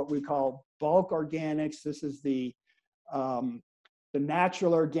organics into what we call bulk organics. This is the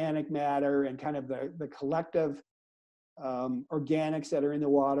natural organic matter and kind of the collective organics that are in the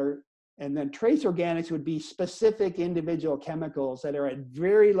water. And then trace organics would be specific individual chemicals that are at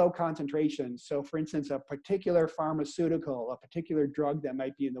very low concentrations. So for instance, a particular pharmaceutical, a particular drug that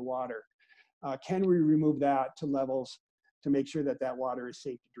might be in the water, can we remove that to levels to make sure that that water is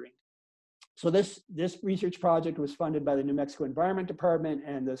safe to drink? So this research project was funded by the New Mexico Environment Department,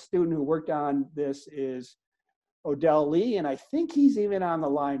 and the student who worked on this is Odell Lee, and I think he's even on the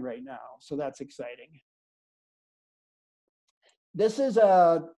line right now, so that's exciting. This is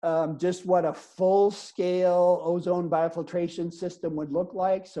just what a full-scale ozone biofiltration system would look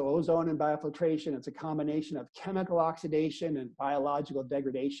like. So ozone and biofiltration, it's a combination of chemical oxidation and biological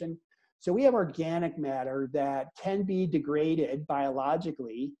degradation. So we have organic matter that can be degraded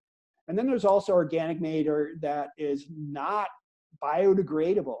biologically, and then there's also organic matter that is not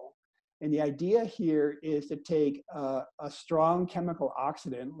biodegradable. And the idea here is to take a strong chemical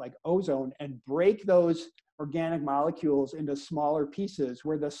oxidant like ozone and break those organic molecules into smaller pieces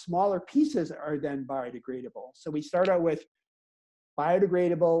where the smaller pieces are then biodegradable. So we start out with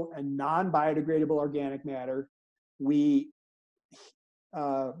biodegradable and non-biodegradable organic matter. We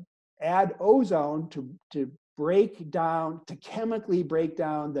add ozone to chemically break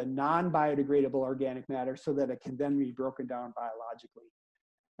down the non-biodegradable organic matter so that it can then be broken down biologically.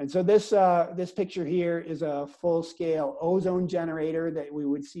 And so this picture here is a full-scale ozone generator that we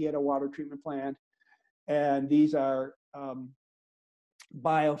would see at a water treatment plant. And these are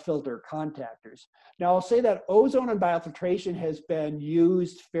biofilter contactors. Now I'll say that ozone and biofiltration has been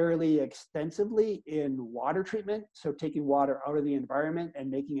used fairly extensively in water treatment. So taking water out of the environment and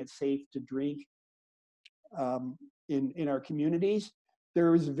making it safe to drink in our communities.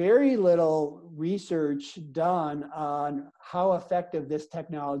 There was very little research done on how effective this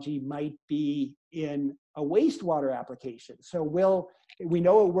technology might be in a wastewater application. So we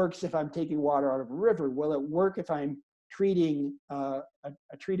know it works if I'm taking water out of a river. Will it work if I'm treating a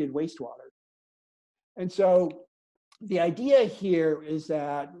treated wastewater? And so the idea here is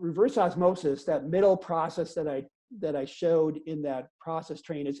that reverse osmosis, that middle process that I showed in that process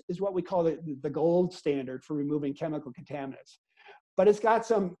train, is what we call the gold standard for removing chemical contaminants. But it's got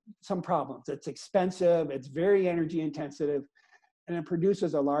some problems. It's expensive, it's very energy intensive, and it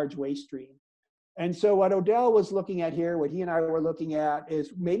produces a large waste stream. And so what Odell was looking at here, what he and I were looking at,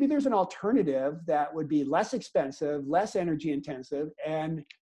 is maybe there's an alternative that would be less expensive, less energy intensive, and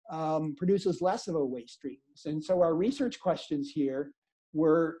produces less of a waste stream. And so our research questions here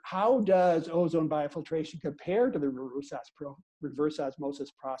were, how does ozone biofiltration compare to the reverse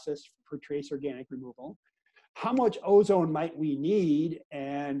osmosis process for trace organic removal? How much ozone might we need,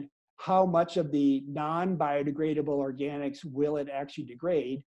 and how much of the non-biodegradable organics will it actually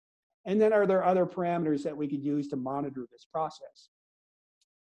degrade? And then are there other parameters that we could use to monitor this process?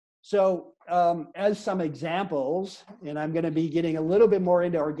 So as some examples, and I'm going to be getting a little bit more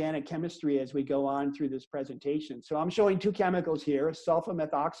into organic chemistry as we go on through this presentation. So I'm showing two chemicals here,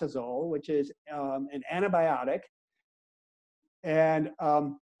 sulfamethoxazole, which is an antibiotic, and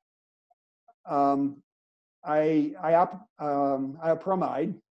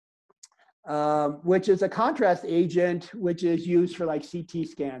iopramide, which is a contrast agent, which is used for like CT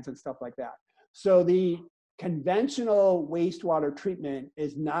scans and stuff like that. So the conventional wastewater treatment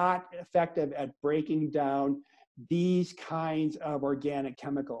is not effective at breaking down these kinds of organic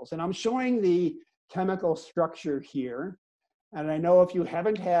chemicals. And I'm showing the chemical structure here. And I know if you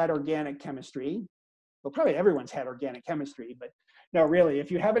haven't had organic chemistry, well, probably everyone's had organic chemistry, but no, really,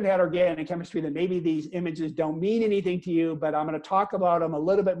 if you haven't had organic chemistry, then maybe these images don't mean anything to you, but I'm going to talk about them a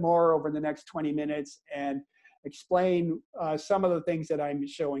little bit more over the next 20 minutes and explain some of the things that I'm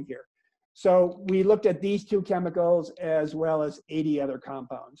showing here. So we looked at these two chemicals as well as 80 other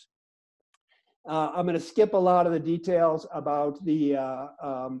compounds. I'm going to skip a lot of the details about the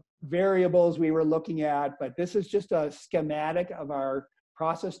variables we were looking at, but this is just a schematic of our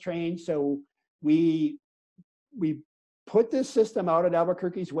process train. So we put this system out at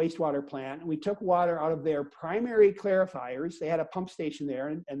Albuquerque's wastewater plant, and we took water out of their primary clarifiers. They had a pump station there,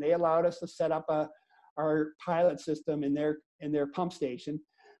 and they allowed us to set up our pilot system in their pump station.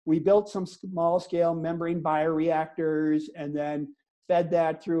 We built some small-scale membrane bioreactors and then fed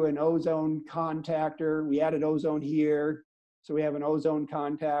that through an ozone contactor. We added ozone here, so we have an ozone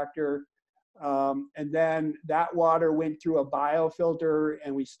contactor. And then that water went through a biofilter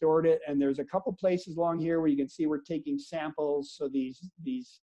and we stored it. And there's a couple places along here where you can see we're taking samples. So these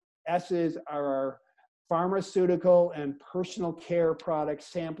S's are our pharmaceutical and personal care product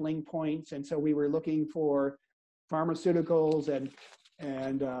sampling points. And so we were looking for pharmaceuticals and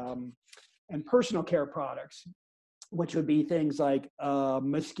personal care products, which would be things like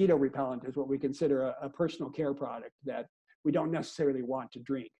mosquito repellent is what we consider a personal care product that we don't necessarily want to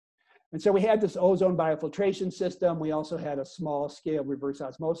drink. And so we had this ozone biofiltration system. We also had a small scale reverse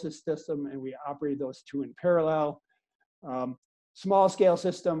osmosis system, and we operated those two in parallel. Small scale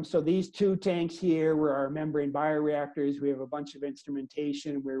system. So these two tanks here were our membrane bioreactors. We have a bunch of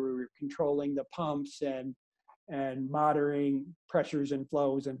instrumentation where we were controlling the pumps and monitoring pressures and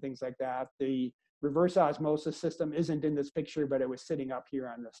flows and things like that. The reverse osmosis system isn't in this picture, but it was sitting up here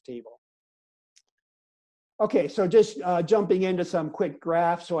on this table. Okay, so just jumping into some quick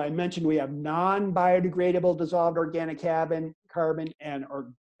graphs. So I mentioned we have non-biodegradable dissolved organic carbon and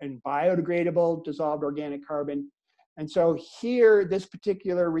biodegradable dissolved organic carbon. And so here, this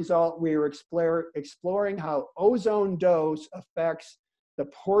particular result, we were exploring how ozone dose affects the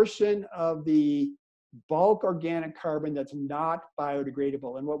portion of the bulk organic carbon that's not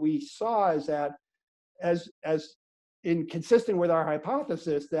biodegradable. And what we saw is that as consistent with our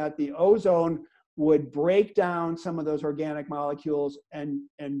hypothesis that the ozone would break down some of those organic molecules and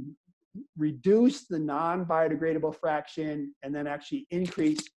reduce the non-biodegradable fraction and then actually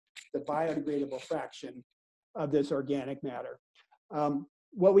increase the biodegradable fraction of this organic matter.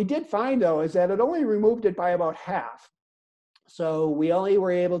 What we did find, though, is that it only removed it by about half. So we only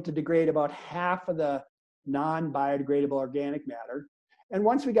were able to degrade about half of the non-biodegradable organic matter. And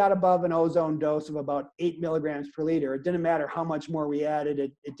once we got above an ozone dose of about 8 milligrams per liter, it didn't matter how much more we added,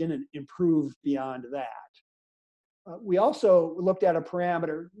 it didn't improve beyond that. We also looked at a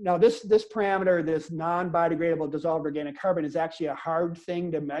parameter. Now this parameter, this non-biodegradable dissolved organic carbon, is actually a hard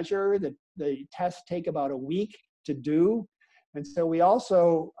thing to measure. The tests take about a week to do. And so we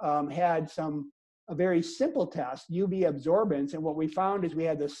also had a very simple test, UV absorbance. And what we found is we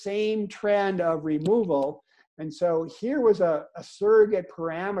had the same trend of removal. And so here was a surrogate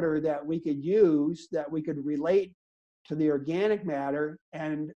parameter that we could use, that we could relate to the organic matter.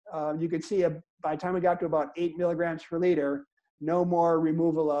 And you could see by the time we got to about 8 milligrams per liter, no more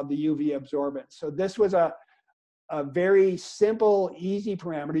removal of the UV absorbance. So this was a very simple, easy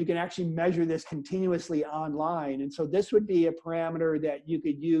parameter. You can actually measure this continuously online. And so this would be a parameter that you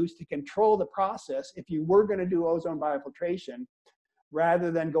could use to control the process if you were going to do ozone biofiltration,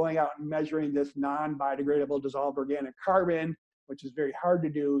 rather than going out and measuring this non-biodegradable dissolved organic carbon, which is very hard to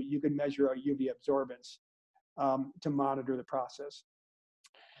do. You can measure a UV absorbance to monitor the process.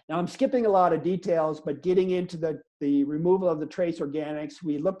 Now I'm skipping a lot of details, but getting into the removal of the trace organics,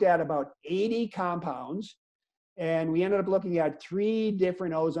 we looked at about 80 compounds, and we ended up looking at 3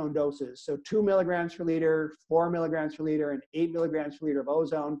 different ozone doses. So 2 milligrams per liter, 4 milligrams per liter, and 8 milligrams per liter of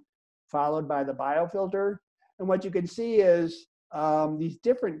ozone, followed by the biofilter. And what you can see is these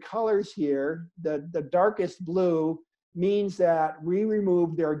different colors here. The darkest blue means that we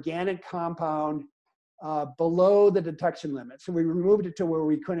removed the organic compound below the detection limit. So we removed it to where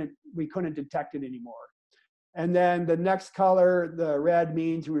we couldn't detect it anymore. And then the next color, the red,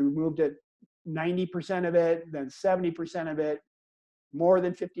 means we removed it 90% of it, then 70% of it, more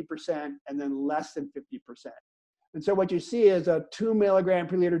than 50%, and then less than 50%. And so what you see is a 2 milligram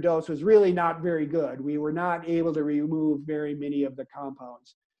per liter dose was really not very good. We were not able to remove very many of the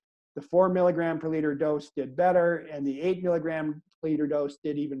compounds. The 4 milligram per liter dose did better, and the 8 milligram per liter dose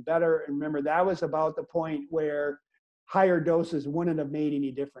did even better. And remember, that was about the point where higher doses wouldn't have made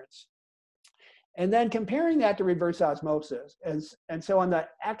any difference. And then comparing that to reverse osmosis. And so on the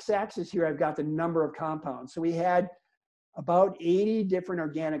x-axis here, I've got the number of compounds. So we had about 80 different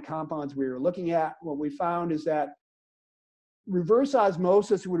organic compounds we were looking at. What we found is that reverse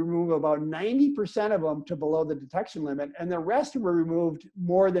osmosis would remove about 90% of them to below the detection limit, and the rest were removed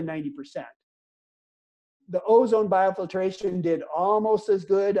more than 90%. The ozone biofiltration did almost as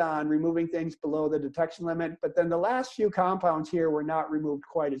good on removing things below the detection limit, but then the last few compounds here were not removed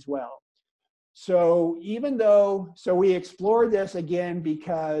quite as well. So we explored this again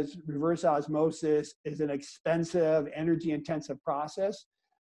because reverse osmosis is an expensive, energy-intensive process.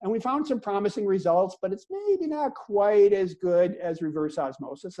 And we found some promising results, but it's maybe not quite as good as reverse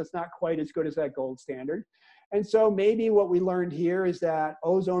osmosis. It's not quite as good as that gold standard. And so maybe what we learned here is that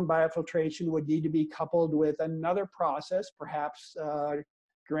ozone biofiltration would need to be coupled with another process, perhaps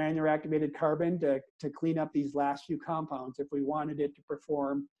granular activated carbon, to clean up these last few compounds if we wanted it to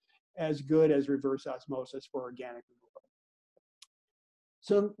perform as good as reverse osmosis for organic removal.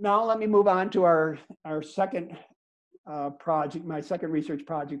 So now let me move on to our second project, my second research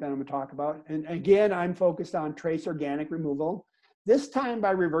project that I'm going to talk about. And again, I'm focused on trace organic removal, this time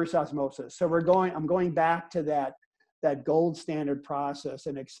by reverse osmosis. So I'm going back to that gold standard process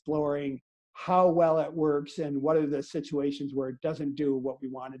and exploring how well it works and what are the situations where it doesn't do what we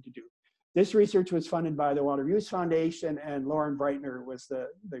wanted to do. This research was funded by the Water Use Foundation, and Lauren Breitner was the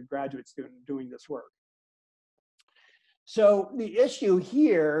graduate student doing this work. So the issue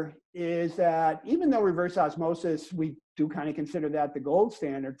here is that even though reverse osmosis, we do kind of consider that the gold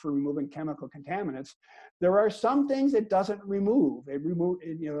standard for removing chemical contaminants, there are some things it doesn't remove.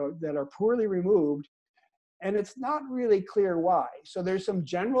 That are poorly removed, and it's not really clear why. So there's some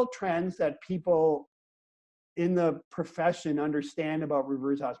general trends that people in the profession understand about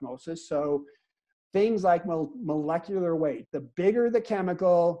reverse osmosis. So things like molecular weight. The bigger the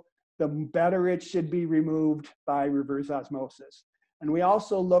chemical, the better it should be removed by reverse osmosis. And we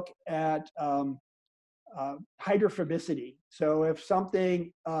also look at hydrophobicity. So if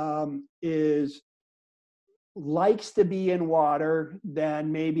something likes to be in water,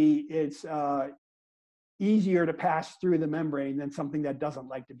 then maybe it's easier to pass through the membrane than something that doesn't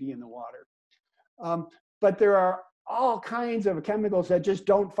like to be in the water. But there are all kinds of chemicals that just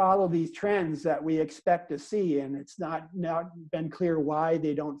don't follow these trends that we expect to see, and it's not been clear why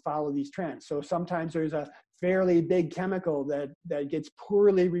they don't follow these trends. So sometimes there's a fairly big chemical that gets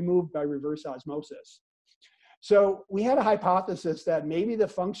poorly removed by reverse osmosis. So we had a hypothesis that maybe the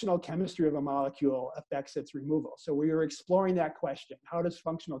functional chemistry of a molecule affects its removal. So we were exploring that question. How does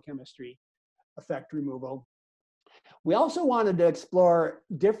functional chemistry affect removal? We also wanted to explore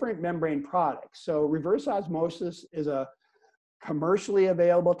different membrane products. So reverse osmosis is a commercially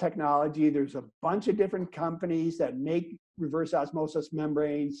available technology. There's a bunch of different companies that make reverse osmosis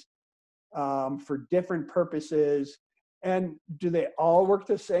membranes for different purposes. And do they all work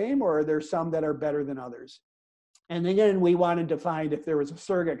the same, or are there some that are better than others? And again, we wanted to find if there was a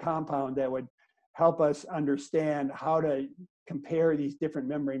surrogate compound that would help us understand how to compare these different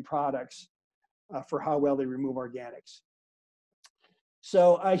membrane products for how well they remove organics.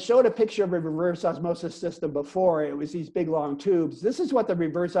 So I showed a picture of a reverse osmosis system before. It was these big long tubes. This is what the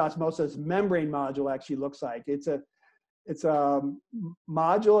reverse osmosis membrane module actually looks like. It's a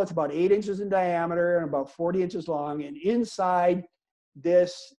module. It's about 8 inches in diameter and about 40 inches long. And inside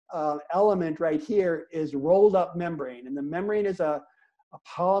this element right here is rolled up membrane. And the membrane is a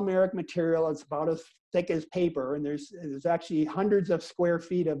polymeric material. It's about as thick as paper. And there's actually hundreds of square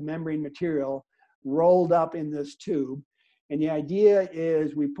feet of membrane material rolled up in this tube. And the idea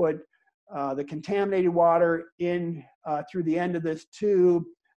is we put the contaminated water in through the end of this tube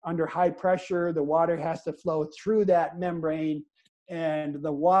under high pressure. The water has to flow through that membrane, and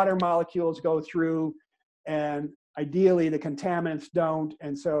the water molecules go through, and ideally the contaminants don't.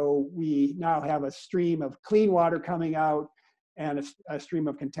 And so we now have a stream of clean water coming out and a stream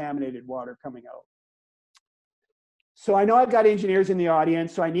of contaminated water coming out. So I know I've got engineers in the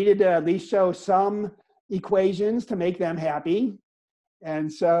audience, so I needed to at least show some equations to make them happy.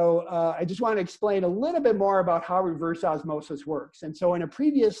 And so I just want to explain a little bit more about how reverse osmosis works. And so in a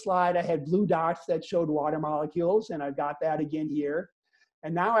previous slide, I had blue dots that showed water molecules, and I've got that again here.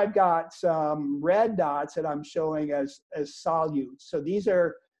 And now I've got some red dots that I'm showing as solutes. So these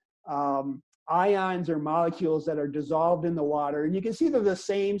are ions or molecules that are dissolved in the water. And you can see they're the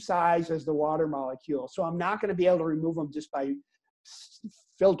same size as the water molecule. So I'm not going to be able to remove them just by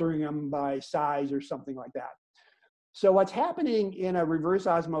filtering them by size or something like that. So what's happening in a reverse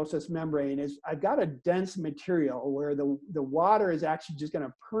osmosis membrane is I've got a dense material where the water is actually just going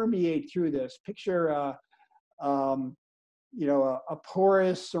to permeate through this. Picture a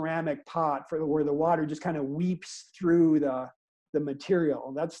porous ceramic pot where the water just kind of weeps through the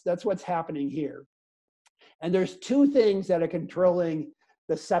material. That's what's happening here. And there's two things that are controlling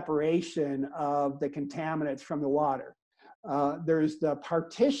the separation of the contaminants from the water. There's the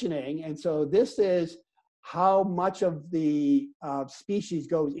partitioning, and so this is how much of the species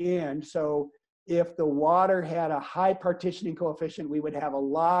goes in. So if the water had a high partitioning coefficient, we would have a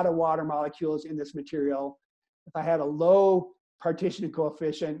lot of water molecules in this material. If I had a low partitioning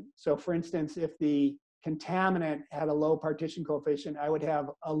coefficient, so for instance, if the contaminant had a low partition coefficient, I would have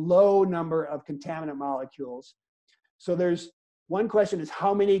a low number of contaminant molecules. So there's one question is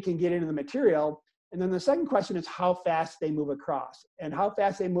how many can get into the material? And then the second question is how fast they move across. And how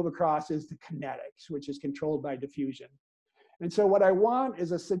fast they move across is the kinetics, which is controlled by diffusion. And so what I want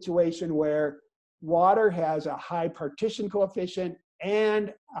is a situation where water has a high partition coefficient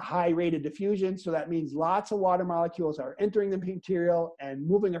and a high rate of diffusion. So that means lots of water molecules are entering the material and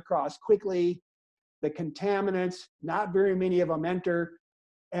moving across quickly. The contaminants, not very many of them enter,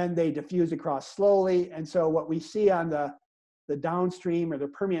 and they diffuse across slowly. And so what we see on the downstream or the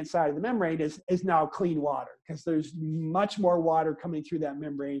permeant side of the membrane is now clean water, because there's much more water coming through that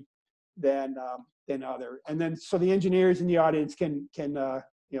membrane than other. And then so the engineers in the audience can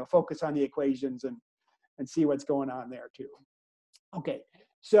focus on the equations and see what's going on there too. Okay,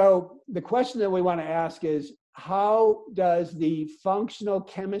 so the question that we want to ask is, how does the functional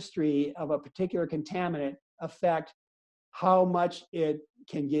chemistry of a particular contaminant affect how much it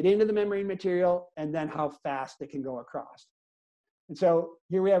can get into the membrane material and then how fast it can go across? And so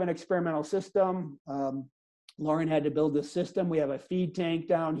here we have an experimental system. Lauren had to build this system. We have a feed tank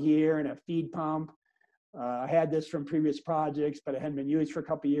down here and a feed pump. I had this from previous projects, but it hadn't been used for a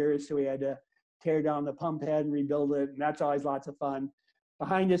couple of years, so we had to tear down the pump head and rebuild it, and that's always lots of fun.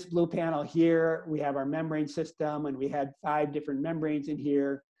 Behind this blue panel here, we have our membrane system, and we had 5 different membranes in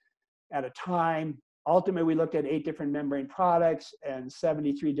here at a time. Ultimately, we looked at 8 different membrane products and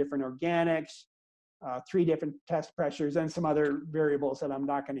 73 different organics. 3 different test pressures, and some other variables that I'm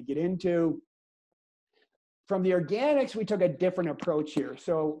not going to get into. From the organics, we took a different approach here.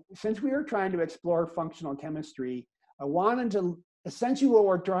 So since we were trying to explore functional chemistry, I wanted to, essentially what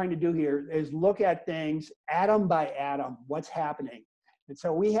we're trying to do here is look at things atom by atom, what's happening. And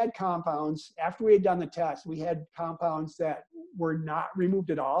so we had compounds, after we had done the test, we had compounds that were not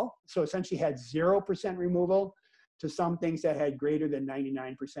removed at all. So essentially had 0% removal to some things that had greater than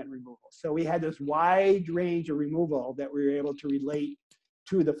 99% removal. So we had this wide range of removal that we were able to relate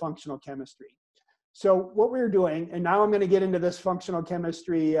to the functional chemistry. So what we were doing, and now I'm going to get into this functional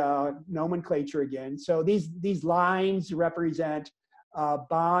chemistry nomenclature again. So these lines represent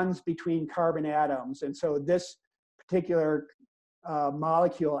bonds between carbon atoms. And so this particular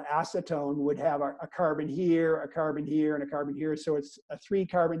molecule, acetone, would have a carbon here, a carbon here, and a carbon here. So it's a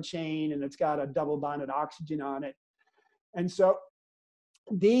 3-carbon chain, and it's got a double bonded oxygen on it. And so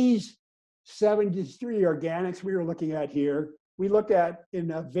these 73 organics we were looking at here, we looked at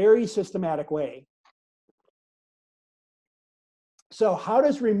in a very systematic way. So how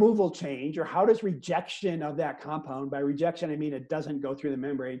does removal change, or how does rejection of that compound, by rejection I mean it doesn't go through the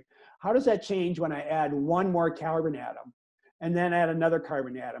membrane, how does that change when I add one more carbon atom, and then add another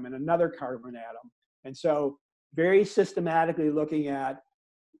carbon atom and another carbon atom? And so very systematically looking at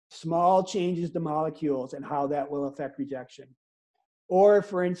small changes to molecules and how that will affect rejection. Or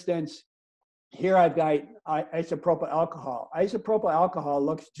for instance, here I've got isopropyl alcohol. Isopropyl alcohol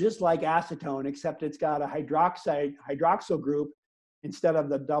looks just like acetone, except it's got a hydroxyl group instead of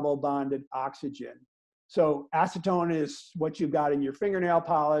the double bonded oxygen. So acetone is what you've got in your fingernail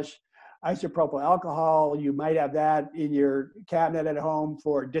polish. Isopropyl alcohol, you might have that in your cabinet at home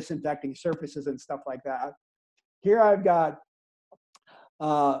for disinfecting surfaces and stuff like that. Here I've got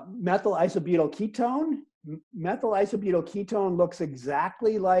methyl isobutyl ketone. Methyl isobutyl ketone looks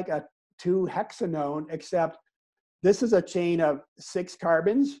exactly like a 2-hexanone, except this is a chain of 6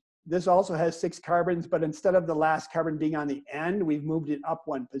 carbons. This also has 6 carbons, but instead of the last carbon being on the end, we've moved it up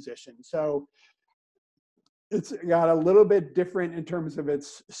 1 position. So it's got a little bit different in terms of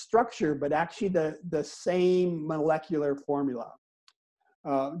its structure, but actually the same molecular formula.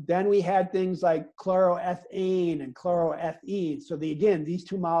 Then we had things like chloroethane and chloroethene. So again, these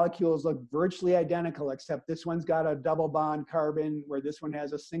 2 molecules look virtually identical, except this one's got a double bond carbon where this one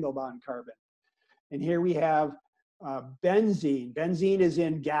has a single bond carbon. And here we have benzene. Benzene is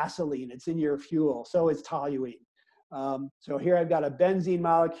in gasoline. It's in your fuel. So is toluene. So here I've got a benzene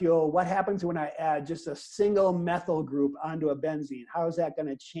molecule. What happens when I add just a single methyl group onto a benzene? How is that going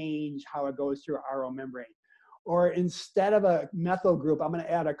to change how it goes through our RO membrane? Or instead of a methyl group, I'm going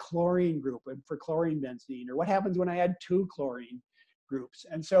to add a chlorine group for chlorine benzene. Or what happens when I add 2 chlorine groups?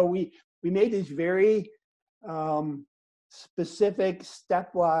 And so we made these very specific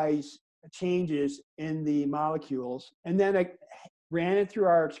stepwise changes in the molecules. And then I ran it through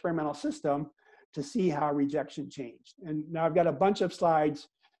our experimental system to see how rejection changed. And now I've got a bunch of slides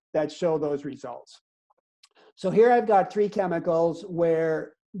that show those results. So here I've got 3 chemicals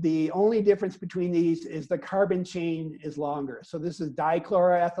where the only difference between these is the carbon chain is longer. So this is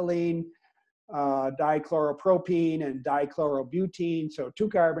dichloroethylene, dichloropropene, and dichlorobutene. So 2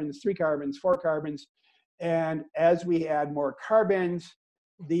 carbons, 3 carbons, 4 carbons. And as we add more carbons,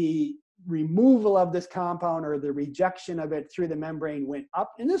 the removal of this compound, or the rejection of it through the membrane, went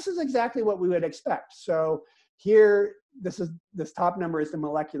up. And this is exactly what we would expect. So here, this top number is the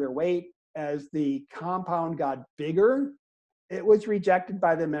molecular weight. As the compound got bigger, it was rejected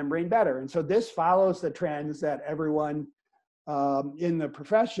by the membrane better. And so this follows the trends that everyone in the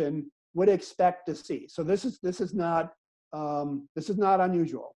profession would expect to see. So this is not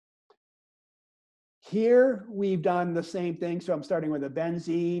unusual. Here we've done the same thing. So I'm starting with a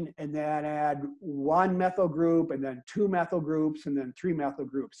benzene, and then add 1 methyl group, and then 2 methyl groups, and then 3 methyl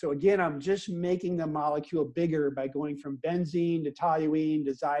groups. So again, I'm just making the molecule bigger by going from benzene to toluene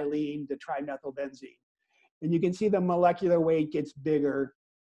to xylene to trimethylbenzene. And you can see the molecular weight gets bigger,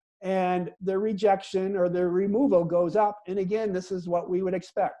 and the rejection or the removal goes up. And again, this is what we would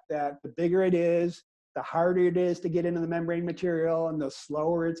expect, that the bigger it is, the harder it is to get into the membrane material, and the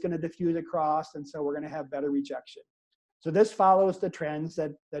slower it's going to diffuse across. And so we're going to have better rejection. So this follows the trends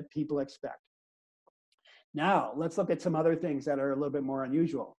that people expect. Now, let's look at some other things that are a little bit more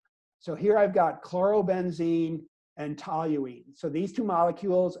unusual. So here I've got chlorobenzene and toluene. So these 2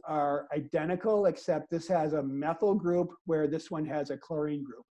 molecules are identical, except this has a methyl group where this one has a chlorine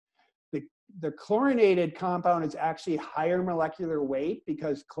group. The chlorinated compound is actually higher molecular weight,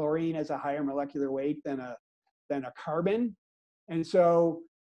 because chlorine has a higher molecular weight than a carbon. And so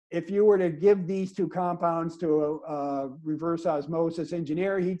if you were to give these 2 compounds to a reverse osmosis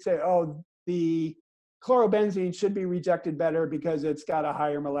engineer, he'd say, oh, the chlorobenzene should be rejected better because it's got a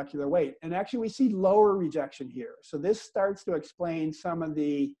higher molecular weight. And actually we see lower rejection here. So this starts to explain some of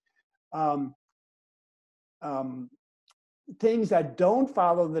the things that don't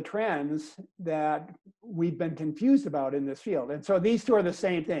follow the trends that we've been confused about in this field. And so these two are the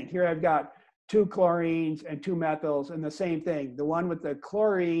same thing. Here I've got 2 chlorines and 2 methyls, and the same thing. The one with the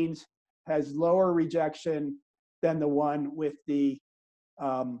chlorines has lower rejection than the one with the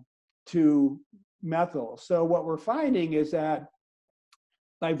 2 methyls. So what we're finding is that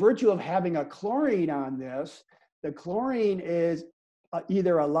by virtue of having a chlorine on this, the chlorine is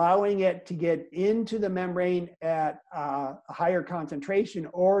either allowing it to get into the membrane at a higher concentration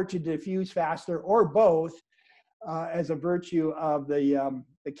or to diffuse faster, or both, as a virtue of the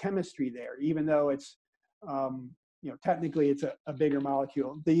chemistry there, even though it's, technically it's a bigger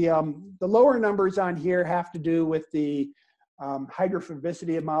molecule. The lower numbers on here have to do with the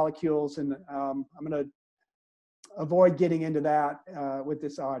hydrophobicity of molecules, and I'm going to avoid getting into that with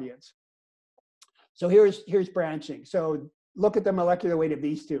this audience. So here's branching. So look at the molecular weight of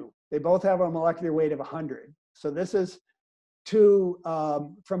these two. They both have a molecular weight of 100. So this is two,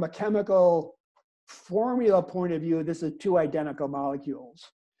 from a chemical formula point of view, this is 2 identical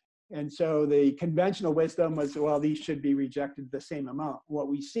molecules. And so the conventional wisdom was, well, these should be rejected the same amount. What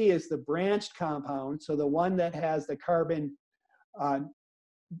we see is the branched compound, so the one that has the carbon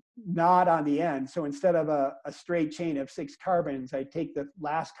not on the end. So instead of a straight chain of 6 carbons, I take the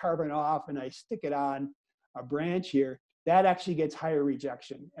last carbon off and I stick it on a branch here. That actually gets higher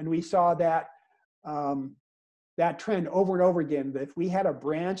rejection. And we saw that that trend over and over again, that if we had a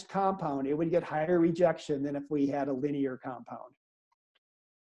branched compound, it would get higher rejection than if we had a linear compound.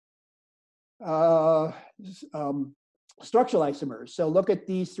 Structural isomers. So look at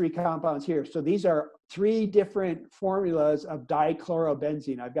these 3 compounds here. So these are 3 different formulas of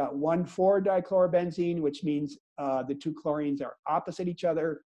dichlorobenzene. I've got 1,4-dichlorobenzene, which means the 2 chlorines are opposite each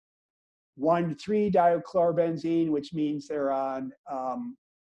other. 1,3-dichlorobenzene, which means they're on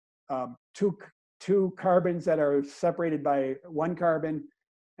two carbons that are separated by 1 carbon,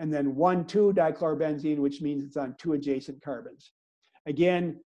 and then 1,2-dichlorobenzene, which means it's on 2 adjacent carbons.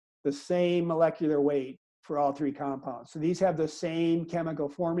 Again, the same molecular weight for all 3 compounds. So these have the same chemical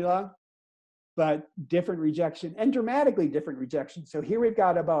formula, but different rejection, and dramatically different rejection. So here we've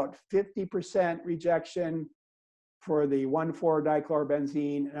got about 50% rejection for the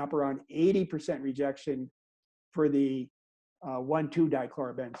 1,4-dichlorobenzene, and up around 80% rejection for the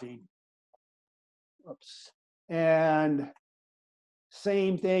 1,2-dichlorobenzene. Oops. And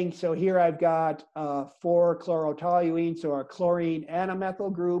same thing. So here I've got 4 chlorotoluene, so a chlorine and a methyl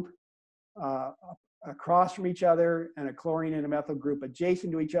group across from each other, and a chlorine and a methyl group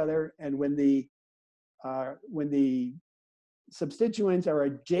adjacent to each other. And when the substituents are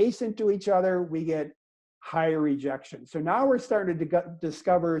adjacent to each other, we get higher rejection. So now we're starting to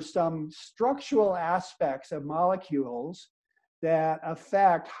discover some structural aspects of molecules that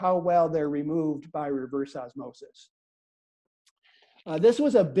affect how well they're removed by reverse osmosis. This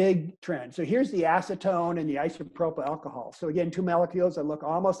was a big trend. So here's the acetone and the isopropyl alcohol. So again, 2 molecules that look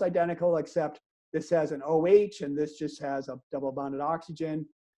almost identical, except this has an OH and this just has a double bonded oxygen.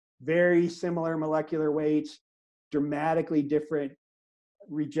 Very similar molecular weights, dramatically different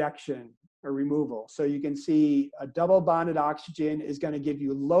rejection or removal. So you can see a double bonded oxygen is going to give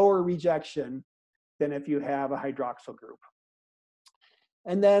you lower rejection than if you have a hydroxyl group.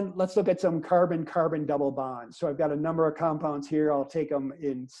 And then let's look at some carbon-carbon double bonds. So I've got a number of compounds here. I'll take them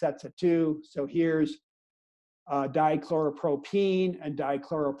in sets of 2. So here's dichloropropene and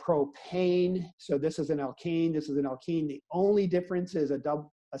dichloropropane. So this is an alkane. This is an alkene. The only difference is a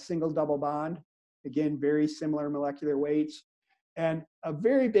single double bond. Again, very similar molecular weights, and a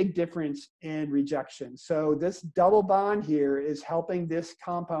very big difference in rejection. So this double bond here is helping this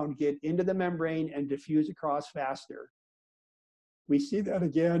compound get into the membrane and diffuse across faster. We see that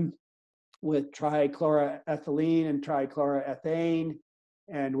again with trichloroethylene and trichloroethane,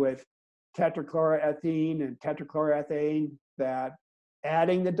 and with tetrachloroethene and tetrachloroethane, that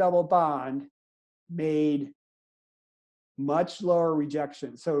adding the double bond made much lower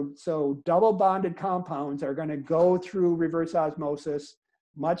rejection. So double bonded compounds are going to go through reverse osmosis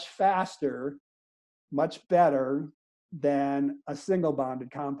much faster, much better than a single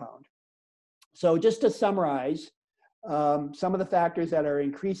bonded compound. So just to summarize, some of the factors that are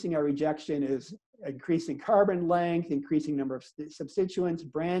increasing our rejection is increasing carbon length, increasing number of substituents,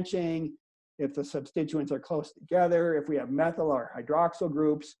 branching, if the substituents are close together, if we have methyl or hydroxyl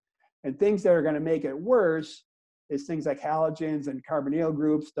groups. And things that are going to make it worse is things like halogens and carbonyl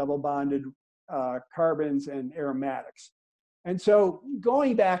groups, double bonded carbons, and aromatics. And so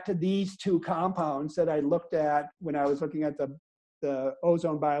going back to these 2 compounds that I looked at when I was looking at the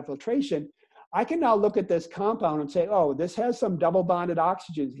ozone biofiltration, I can now look at this compound and say, oh, this has some double bonded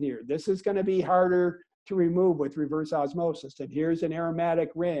oxygens here. This is going to be harder to remove with reverse osmosis. And here's an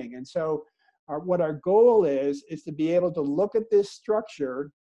aromatic ring. And so what our goal is to be able to look at this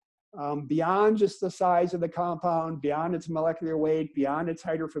structure beyond just the size of the compound, beyond its molecular weight, beyond its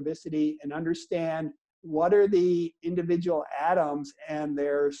hydrophobicity, and understand what are the individual atoms and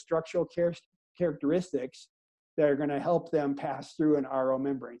their structural characteristics that are going to help them pass through an RO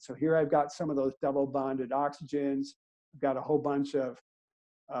membrane. So here I've got some of those double bonded oxygens. I've got a whole bunch of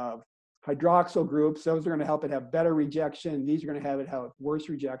hydroxyl groups. Those are going to help it have better rejection. These are going to have it have worse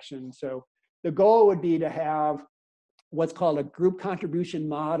rejection. So the goal would be to have what's called a group contribution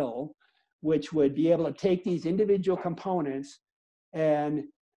model, which would be able to take these individual components and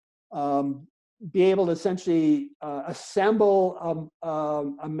be able to essentially assemble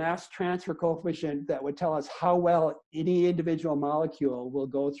a mass transfer coefficient that would tell us how well any individual molecule will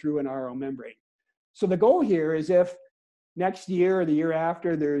go through an RO membrane. So the goal here is if next year or the year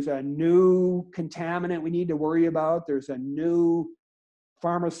after there's a new contaminant we need to worry about, there's a new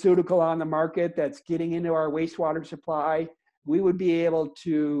pharmaceutical on the market that's getting into our wastewater supply, we would be able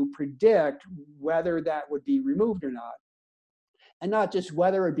to predict whether that would be removed or not. And not just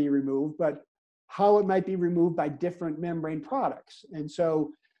whether it be removed, but how it might be removed by different membrane products. And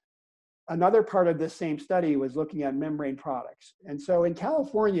so another part of this same study was looking at membrane products. And so in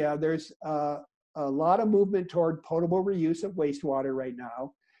California, there's a lot of movement toward potable reuse of wastewater right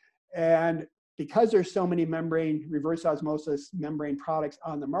now. And because there's so many reverse osmosis membrane products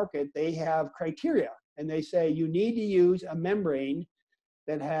on the market, they have criteria. And they say you need to use a membrane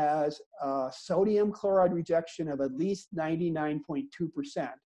that has sodium chloride rejection of at least 99.2%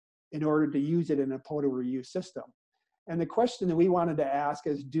 in order to use it in a potable reuse system. And the question that we wanted to ask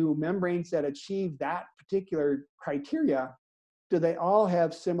is, do membranes that achieve that particular criteria, do they all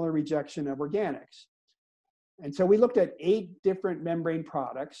have similar rejection of organics? And so we looked at 8 different membrane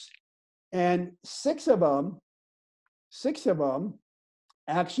products, and 6 of them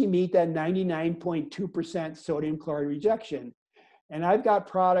actually meet that 99.2% sodium chloride rejection. And I've got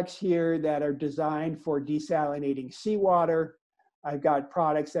products here that are designed for desalinating seawater. I've got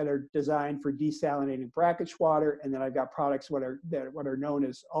products that are designed for desalinating brackish water, and then I've got products what are known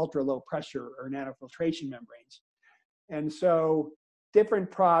as ultra low pressure or nanofiltration membranes. And so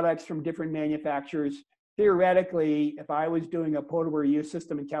different products from different manufacturers. Theoretically, if I was doing a potable reuse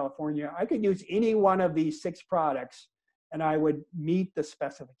system in California, I could use any one of these 6 products and I would meet the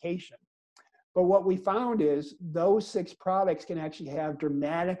specification. But what we found is those 6 products can actually have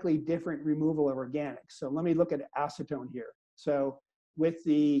dramatically different removal of organics. So let me look at acetone here. So with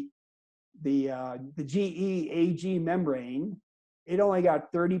the GE AG membrane, it only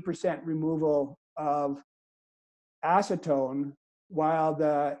got 30% removal of acetone, while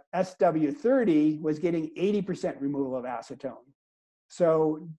the SW30 was getting 80% removal of acetone.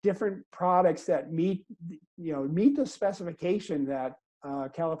 So different products that meet the specification that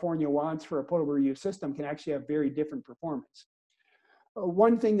California wants for a potable reuse system can actually have very different performance.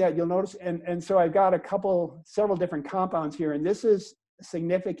 One thing that you'll notice, and so I've got several different compounds here, and this is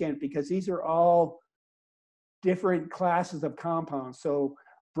significant because these are all different classes of compounds. So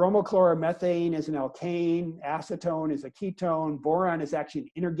bromochloromethane is an alkane, acetone is a ketone, boron is actually an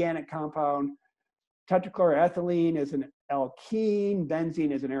inorganic compound, tetrachloroethylene is an alkene,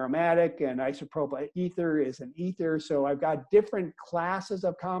 benzene is an aromatic, and isopropyl ether is an ether. So I've got different classes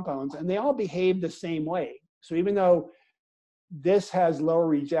of compounds, and they all behave the same way. So even though this has lower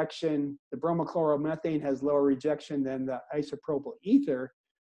rejection, the bromochloromethane has lower rejection than the isopropyl ether,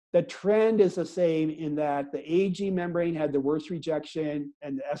 the trend is the same in that the AG membrane had the worst rejection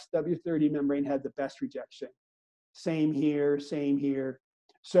and the SW30 membrane had the best rejection. Same here, same here.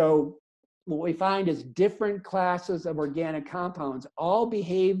 So what we find is different classes of organic compounds all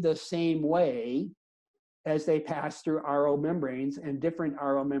behave the same way as they pass through RO membranes and different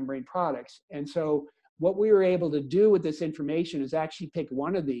RO membrane products. And so what we were able to do with this information is actually pick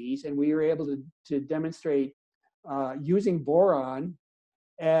one of these, and we were able to demonstrate using boron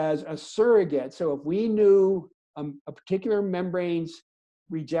as a surrogate. So if we knew a particular membrane's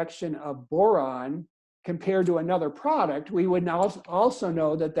rejection of boron compared to another product, we would also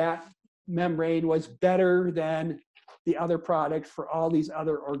know that that membrane was better than the other product for all these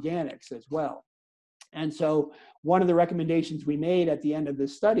other organics as well. And so one of the recommendations we made at the end of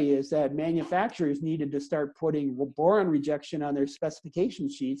this study is that manufacturers needed to start putting boron rejection on their specification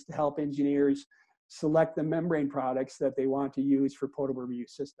sheets to help engineers select the membrane products that they want to use for potable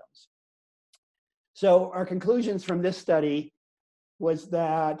reuse systems. So our conclusions from this study was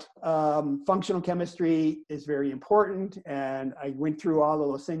that functional chemistry is very important, and I went through all of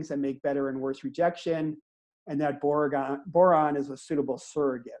those things that make better and worse rejection, and that boron is a suitable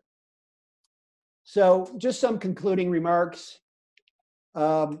surrogate. So just some concluding remarks.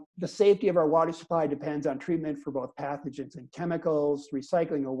 The safety of our water supply depends on treatment for both pathogens and chemicals.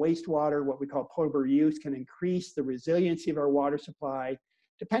 Recycling of wastewater, what we call potable reuse, can increase the resiliency of our water supply,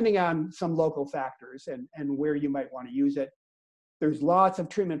 depending on some local factors and where you might want to use it. There's lots of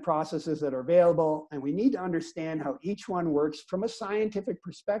treatment processes that are available, and we need to understand how each one works from a scientific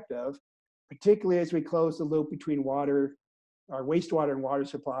perspective, particularly as we close the loop between water, our wastewater and water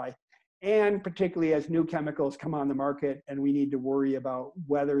supply, and particularly as new chemicals come on the market and we need to worry about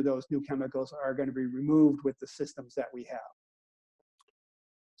whether those new chemicals are going to be removed with the systems that we have.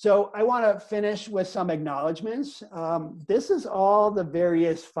 So I want to finish with some acknowledgements. This is all the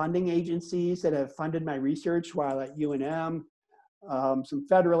various funding agencies that have funded my research while at UNM. Some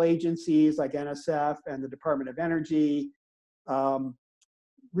federal agencies like NSF and the Department of Energy,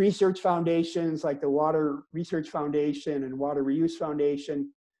 research foundations like the Water Research Foundation and Water Reuse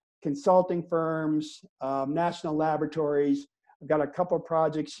Foundation, consulting firms, national laboratories. I've got a couple of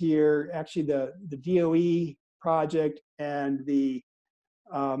projects here, actually the DOE project and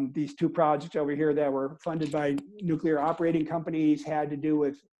these two projects over here that were funded by nuclear operating companies had to do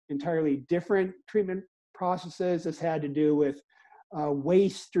with entirely different treatment processes. This had to do with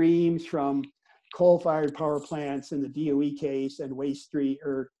waste streams from coal-fired power plants in the DOE case and waste stream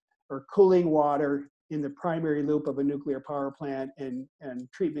or cooling water in the primary loop of a nuclear power plant and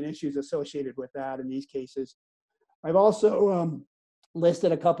treatment issues associated with that in these cases. I've also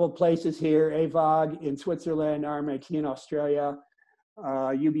listed a couple of places here, AVOG in Switzerland, RMIT in Australia,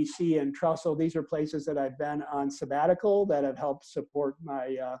 UBC and Trussell. These are places that I've been on sabbatical that have helped support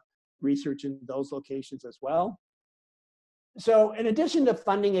my research in those locations as well. So in addition to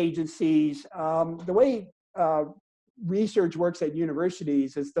funding agencies, the way research works at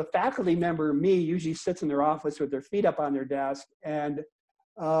universities is the faculty member, me, usually sits in their office with their feet up on their desk, and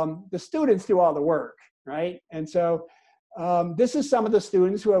the students do all the work, right? And so this is some of the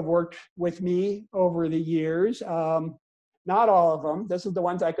students who have worked with me over the years. Not all of them. This is the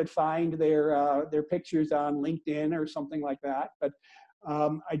ones I could find their pictures on LinkedIn or something like that. But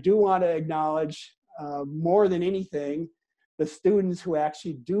I do want to acknowledge more than anything the students who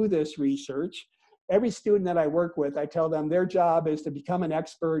actually do this research. Every student that I work with, I tell them their job is to become an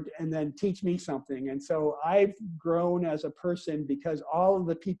expert and then teach me something. And so I've grown as a person because all of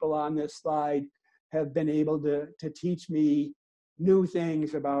the people on this slide have been able to teach me new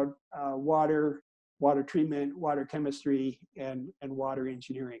things about water treatment, water chemistry, and water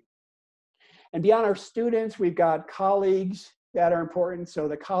engineering. And beyond our students, we've got colleagues that are important. So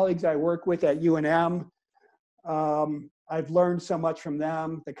the colleagues I work with at UNM, I've learned so much from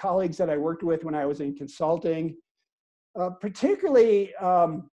them. The colleagues that I worked with when I was in consulting, particularly,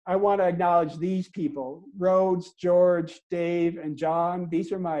 I want to acknowledge these people, Rhodes, George, Dave, and John.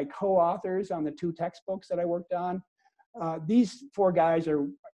 These are my co-authors on the 2 textbooks that I worked on. These 4 guys are,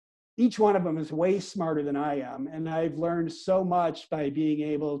 each one of them is way smarter than I am. And I've learned so much by being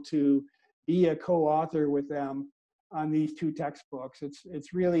able to be a co-author with them on these 2 textbooks.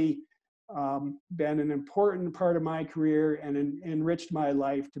 It's really been an important part of my career and enriched my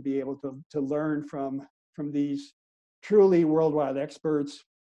life to be able to learn from these truly worldwide experts.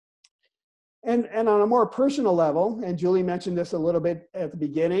 And on a more personal level, and Julie mentioned this a little bit at the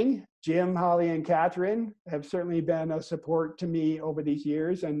beginning, Jim, Holly, and Catherine have certainly been a support to me over these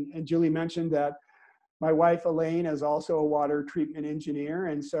years. And Julie mentioned that my wife, Elaine, is also a water treatment engineer.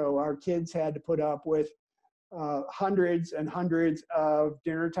 And so our kids had to put up with hundreds and hundreds of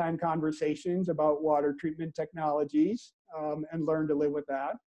dinner time conversations about water treatment technologies and learn to live with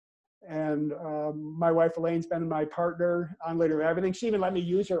that. And my wife, Elaine's been my partner on literally everything. She even let me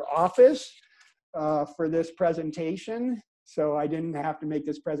use her office for this presentation. So I didn't have to make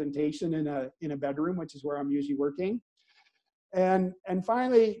this presentation in a bedroom, which is where I'm usually working. And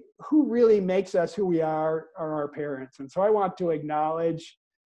finally, who really makes us who we are our parents. And so I want to acknowledge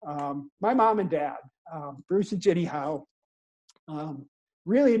my mom and dad, Bruce and Ginny Howe,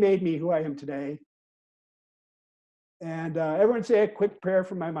 really made me who I am today. And everyone say a quick prayer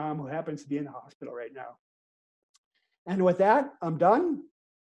for my mom, who happens to be in the hospital right now. And with that, I'm done.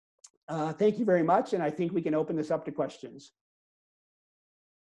 Thank you very much. And I think we can open this up to questions.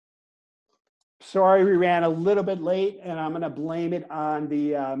 Sorry, we ran a little bit late, and I'm going to blame it on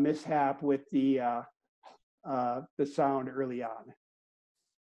the mishap with the sound early on.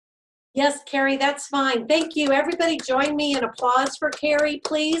 Yes, Carrie, that's fine. Thank you. Everybody join me in applause for Carrie,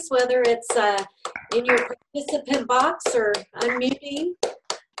 please, whether it's in your participant box or unmuting.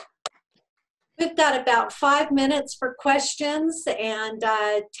 We've got about 5 minutes for questions, and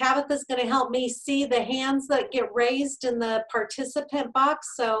Tabitha's going to help me see the hands that get raised in the participant box.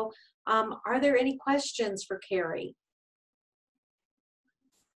 So Are there any questions for Carrie?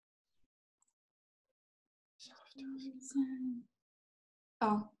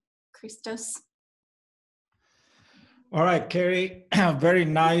 Oh, Christos. All right, Carrie, very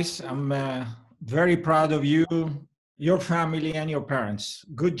nice. I'm very proud of you, your family, and your parents.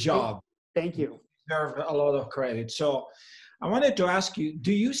 Good job. Thank you. You deserve a lot of credit. So I wanted to ask you,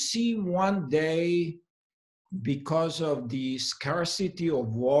 do you see one day, because of the scarcity of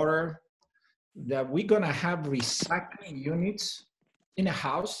water, that we're going to have recycling units in a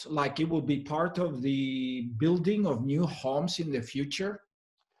house, like it will be part of the building of new homes in the future?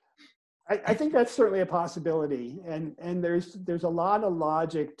 I think that's certainly a possibility, and there's a lot of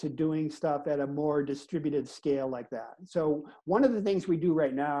logic to doing stuff at a more distributed scale like that. So one of the things we do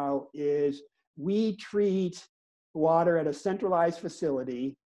right now is we treat water at a centralized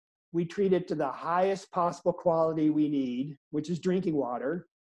facility. We treat it to the highest possible quality we need, which is drinking water,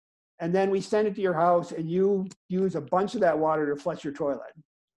 and then we send it to your house, and you use a bunch of that water to flush your toilet.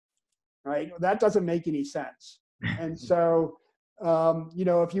 Right? That doesn't make any sense, and so. You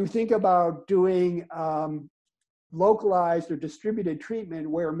know, if you think about doing localized or distributed treatment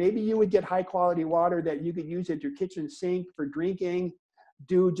where maybe you would get high quality water that you could use at your kitchen sink for drinking,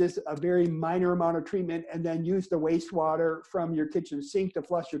 do just a very minor amount of treatment, and then use the wastewater from your kitchen sink to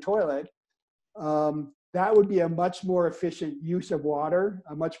flush your toilet, that would be a much more efficient use of water,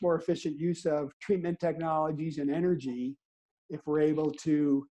 a much more efficient use of treatment technologies and energy if we're able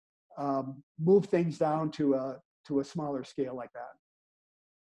to move things down to a smaller scale like that.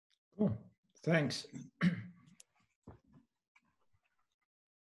 Cool. Thanks. Okay,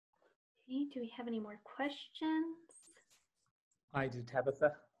 do we have any more questions? I do,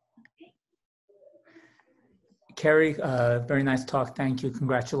 Tabitha. Okay. Carrie, very nice talk. Thank you.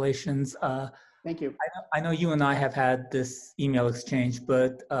 Congratulations. Thank you. I know you and I have had this email exchange,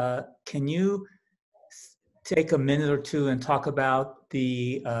 but can you take a minute or two and talk about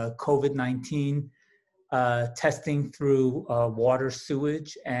the COVID-19 testing through water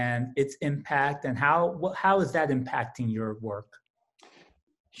sewage and its impact, and how is that impacting your work?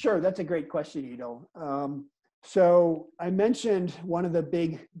 Sure, that's a great question, Ido. So I mentioned one of the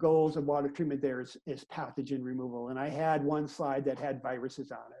big goals of water treatment there is pathogen removal, and I had one slide that had viruses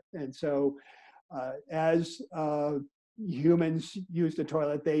on it. And so as humans use the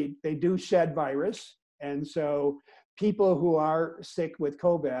toilet, they do shed virus, and so people who are sick with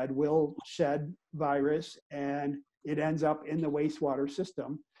COVID will shed virus, and it ends up in the wastewater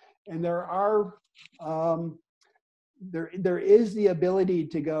system. And there are there is the ability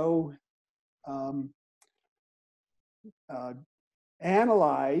to go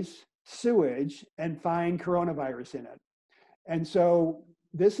analyze sewage and find coronavirus in it. And so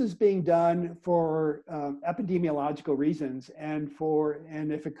this is being done for epidemiological reasons, and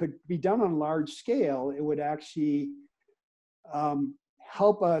if it could be done on a large scale, it would actually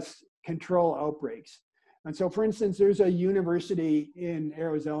help us control outbreaks. And so, for instance, there's a university in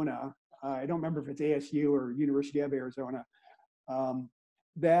Arizona, I don't remember if it's ASU or University of Arizona,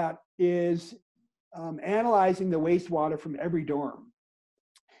 that is analyzing the wastewater from every dorm.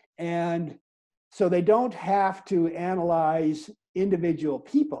 And so they don't have to analyze individual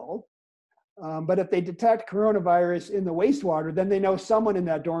people, but if they detect coronavirus in the wastewater, then they know someone in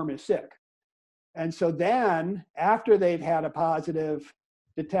that dorm is sick. And so then, after they've had a positive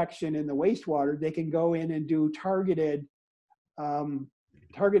detection in the wastewater, they can go in and do targeted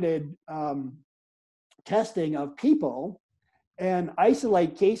testing of people and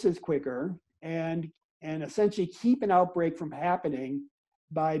isolate cases quicker and essentially keep an outbreak from happening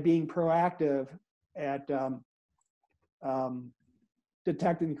by being proactive at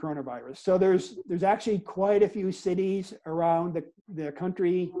detecting the coronavirus. So there's actually quite a few cities around the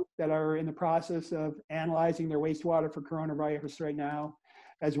country that are in the process of analyzing their wastewater for coronavirus right now,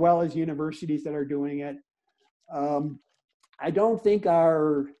 as well as universities that are doing it. I don't think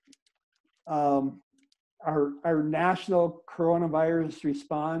our national coronavirus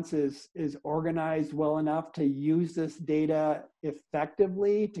response is organized well enough to use this data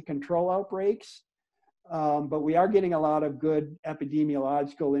effectively to control outbreaks. But we are getting a lot of good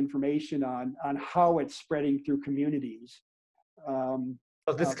epidemiological information on how it's spreading through communities So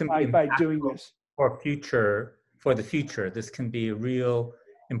this can by doing this. For the future, this can be a real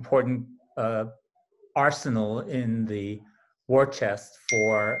important arsenal in the war chest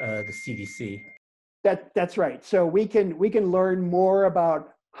for the CDC. That's right. So we can learn more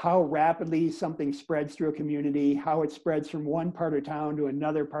about how rapidly something spreads through a community, how it spreads from one part of town to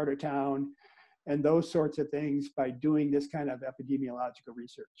another part of town, and those sorts of things by doing this kind of epidemiological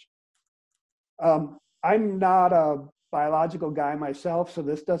research. I'm not a biological guy myself, so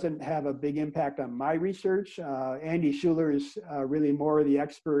this doesn't have a big impact on my research. Andy Schuler is really more the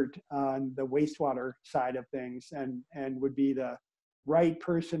expert on the wastewater side of things and would be the right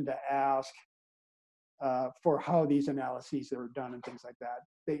person to ask for how these analyses are done and things like that.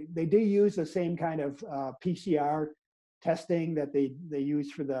 They do use the same kind of PCR testing that they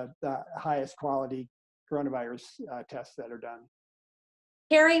use for the highest quality coronavirus tests that are done.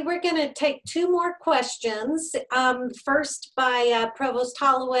 Carrie, we're going to take two more questions. First by Provost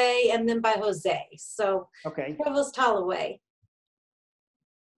Holloway and then by Jose. So, okay. Provost Holloway.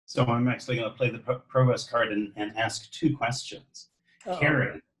 So I'm actually going to play the provost card and ask two questions.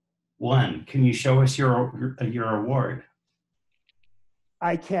 Carrie, one, can you show us your award?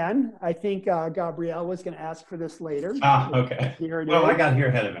 I can. I think Gabrielle was going to ask for this later. Ah, okay. Here it well, is. I got here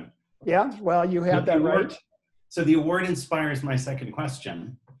ahead of him. Yeah, well, you have that right. So the award inspires my second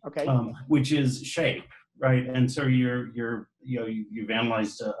question, okay, which is shape, right? And so you've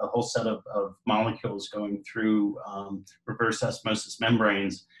analyzed a whole set of molecules going through reverse osmosis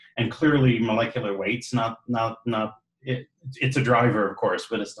membranes, and clearly molecular weight's it's a driver, of course,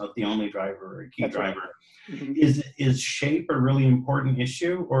 but it's not the only driver or a key driver. Right. Mm-hmm. Is shape a really important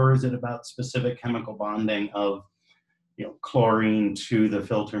issue, or is it about specific chemical bonding of chlorine to the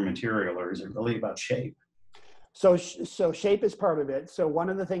filter material, or is it really about shape? So shape is part of it. So one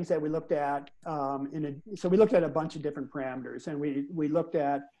of the things that we looked at, so we looked at a bunch of different parameters, and we looked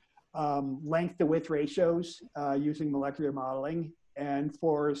at length to width ratios using molecular modeling. And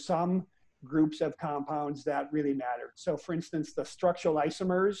for some groups of compounds that really mattered. So for instance, the structural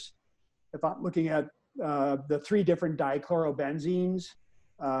isomers, if I'm looking at the 3 different dichlorobenzenes,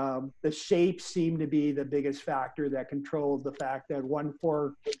 the shape seemed to be the biggest factor that controlled the fact that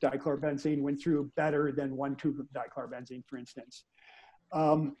 1,4-dichlorobenzene went through better than 1,2-dichlorobenzene, for instance.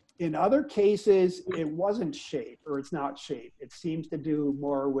 In other cases, it wasn't shape, or it's not shape. It seems to do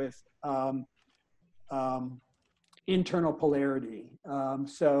more with internal polarity.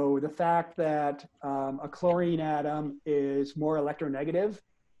 So the fact that a chlorine atom is more electronegative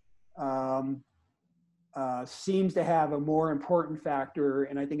seems to have a more important factor,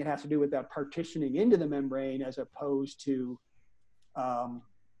 and I think it has to do with that partitioning into the membrane as opposed to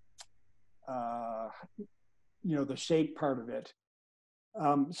the shape part of it.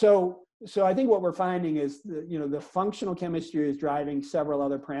 So I think what we're finding is that, the functional chemistry is driving several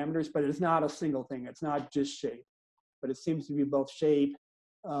other parameters, but it's not a single thing. It's not just shape, but it seems to be both shape,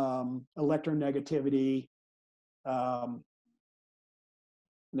 electronegativity. And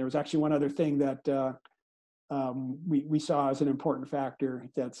there was actually one other thing that we saw as an important factor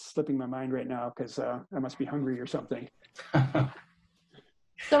that's slipping my mind right now because I must be hungry or something.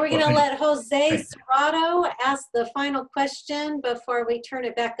 So we're going to let Jose Serrato ask the final question before we turn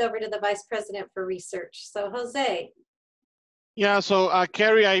it back over to the Vice President for Research. So Jose. Yeah, so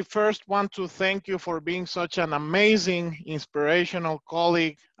Carrie, I first want to thank you for being such an amazing, inspirational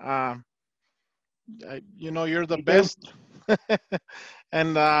colleague. You're the best.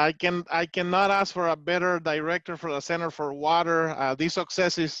 And I cannot ask for a better director for the Center for Water. This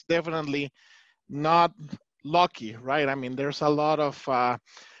success is definitely not lucky, right? I mean, there's a lot of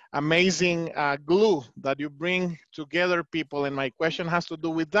amazing glue that you bring together people, and my question has to do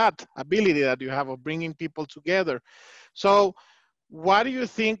with that ability that you have of bringing people together. So what do you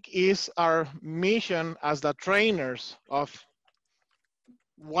think is our mission as the trainers of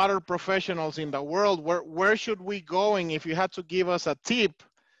water professionals in the world? Where should we going? If you had to give us a tip,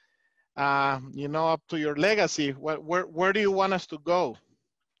 up to your legacy, where do you want us to go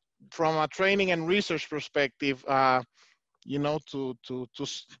from a training and research perspective, to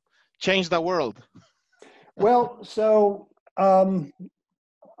change the world? Well, so I'll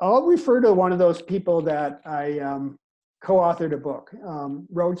refer to one of those people that I co-authored a book,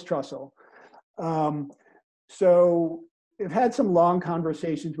 Rhodes Trussell. So I've had some long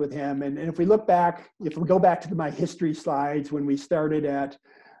conversations with him, and if we go back to my history slides when we started at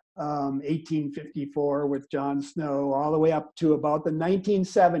 1854 with John Snow, all the way up to about the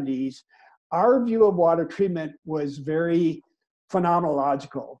 1970s, our view of water treatment was very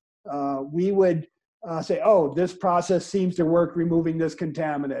phenomenological. We would say, oh, this process seems to work removing this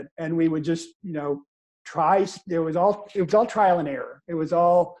contaminant, and we would just, try. It was all trial and error. It was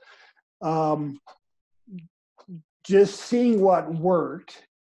all just seeing what worked.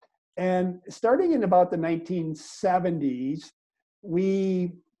 And starting in about the 1970s,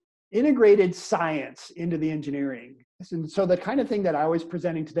 we integrated science into the engineering. And so the kind of thing that I was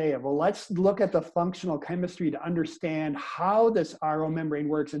presenting today of, well, let's look at the functional chemistry to understand how this RO membrane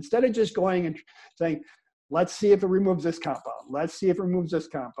works, instead of just going and saying, let's see if it removes this compound. Let's see if it removes this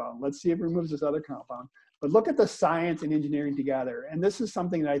compound. Let's see if it removes this other compound. but look at the science and engineering together. And this is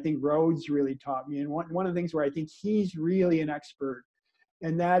something that I think Rhodes really taught me. And one of the things where I think he's really an expert,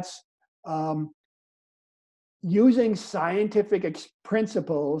 and that's using scientific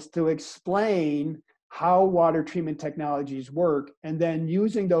principles to explain how water treatment technologies work, and then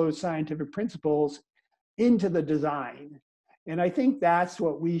using those scientific principles into the design. And I think that's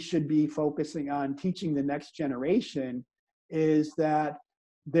what we should be focusing on teaching the next generation, is that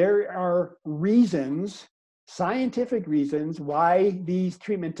there are reasons, scientific reasons, why these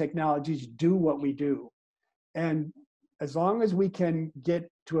treatment technologies do what we do. And as long as we can get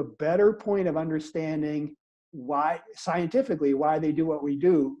to a better point of understanding why, scientifically, why they do what we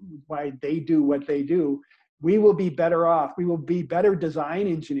do, why they do what they do, we will be better off. We will be better design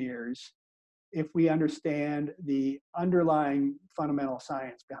engineers if we understand the underlying fundamental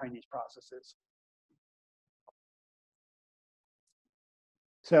science behind these processes.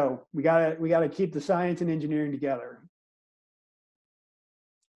 So we gotta keep the science and engineering together.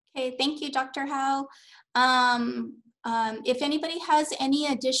 Okay, thank you, Dr. Howe. If anybody has any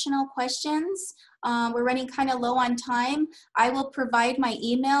additional questions, we're running kind of low on time. I will provide my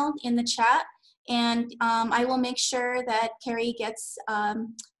email in the chat, and I will make sure that Carrie gets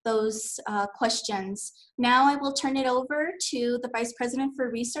those questions. Now I will turn it over to the Vice President for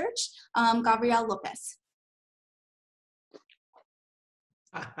Research, Gabriel Lopez.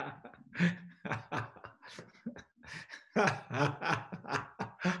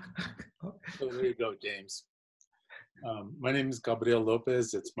 So there you go, James. My name is Gabriel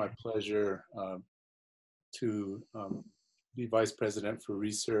Lopez. It's my pleasure to be Vice President for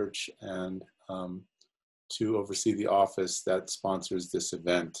Research and to oversee the office that sponsors this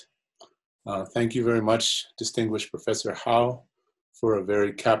event. Thank you very much, distinguished Professor Howe, for a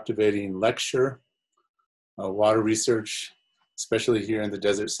very captivating lecture. Water research, especially here in the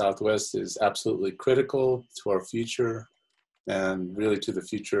Desert Southwest, is absolutely critical to our future and really to the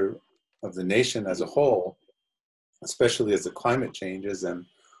future of the nation as a whole, especially as the climate changes and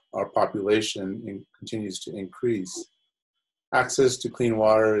our population continues to increase. Access to clean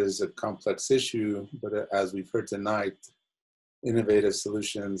water is a complex issue, but as we've heard tonight, innovative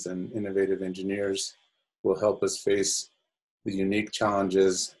solutions and innovative engineers will help us face the unique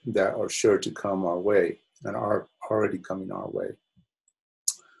challenges that are sure to come our way and are already coming our way.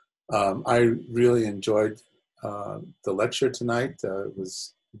 I really enjoyed the lecture tonight. It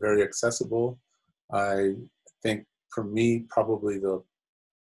was very accessible. I think for me, probably the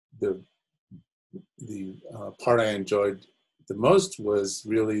part I enjoyed the most was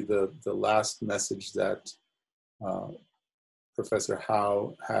really the last message that Professor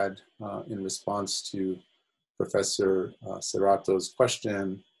Howe had in response to Professor Serrato's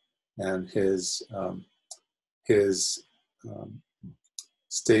question and his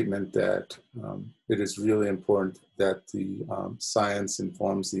statement that it is really important that the science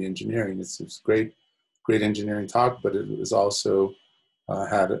informs the engineering. It's great engineering talk, but it was also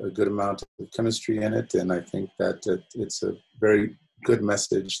had a good amount of chemistry in it, and I think that it's a very good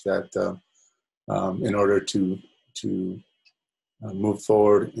message that in order to move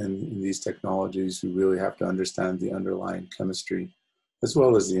forward in these technologies, we really have to understand the underlying chemistry as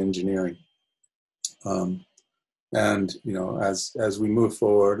well as the engineering. And you know, as we move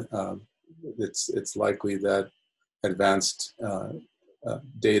forward, it's likely that advanced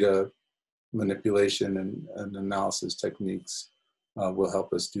data manipulation and analysis techniques will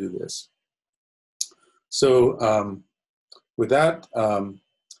help us do this. So with that,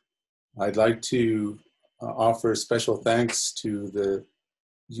 I'd like to offer special thanks to the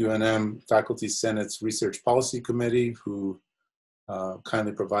UNM Faculty Senate's Research Policy Committee, who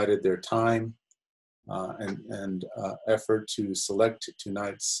kindly provided their time and effort to select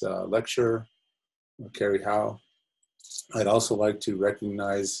tonight's lecturer, Carrie Howe. I'd also like to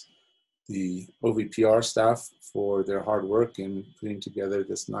recognize the OVPR staff for their hard work in putting together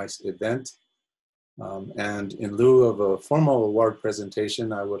this nice event. And in lieu of a formal award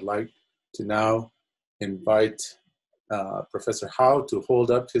presentation, I would like to now invite Professor Howe to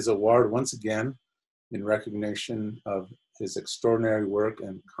hold up his award once again in recognition of his extraordinary work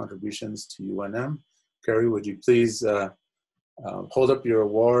and contributions to UNM. Carrie, would you please hold up your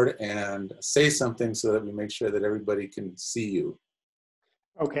award and say something so that we make sure that everybody can see you?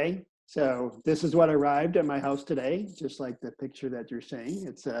 Okay, so this is what arrived at my house today, just like the picture that you're saying.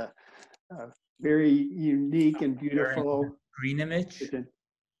 It's a very unique and beautiful green image.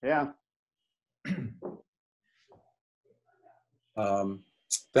 Yeah.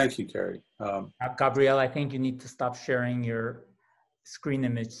 Thank you, Carrie. Gabrielle, I think you need to stop sharing your screen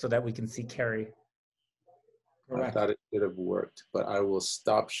image so that we can see Carrie. I thought it should have worked, but I will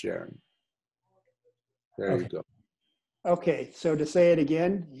stop sharing. There Okay. you go. Okay, so to say it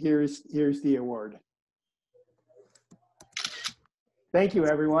again, here's the award. Thank you,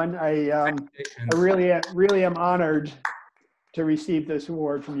 everyone. I really am honored to receive this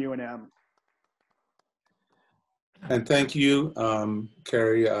award from UNM. And thank you,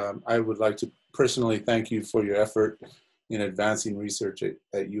 Carrie. I would like to personally thank you for your effort in advancing research at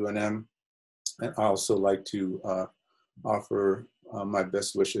UNM. And I also like to offer my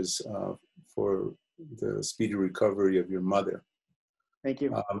best wishes for the speedy recovery of your mother. Thank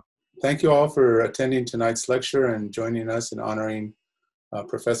you. Thank you all for attending tonight's lecture and joining us in honoring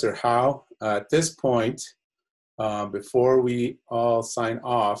Professor Howe. At this point, before we all sign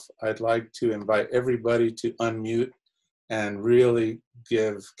off, I'd like to invite everybody to unmute and really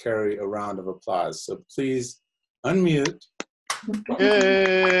give Carrie a round of applause. So please unmute.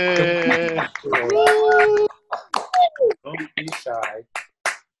 Yay! Don't be shy.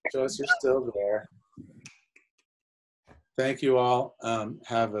 Show us you're still there. Thank you all.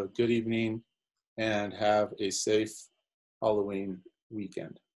 Have a good evening and have a safe Halloween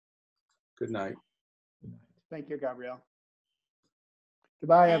weekend. Good night. Thank you, Gabrielle.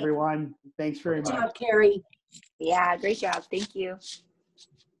 Goodbye, everyone. Thanks very Good much. job, Carrie. Yeah, great job. Thank you.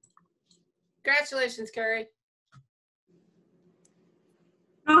 Congratulations, Carrie.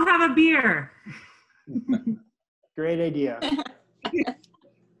 Go have a beer. Great idea.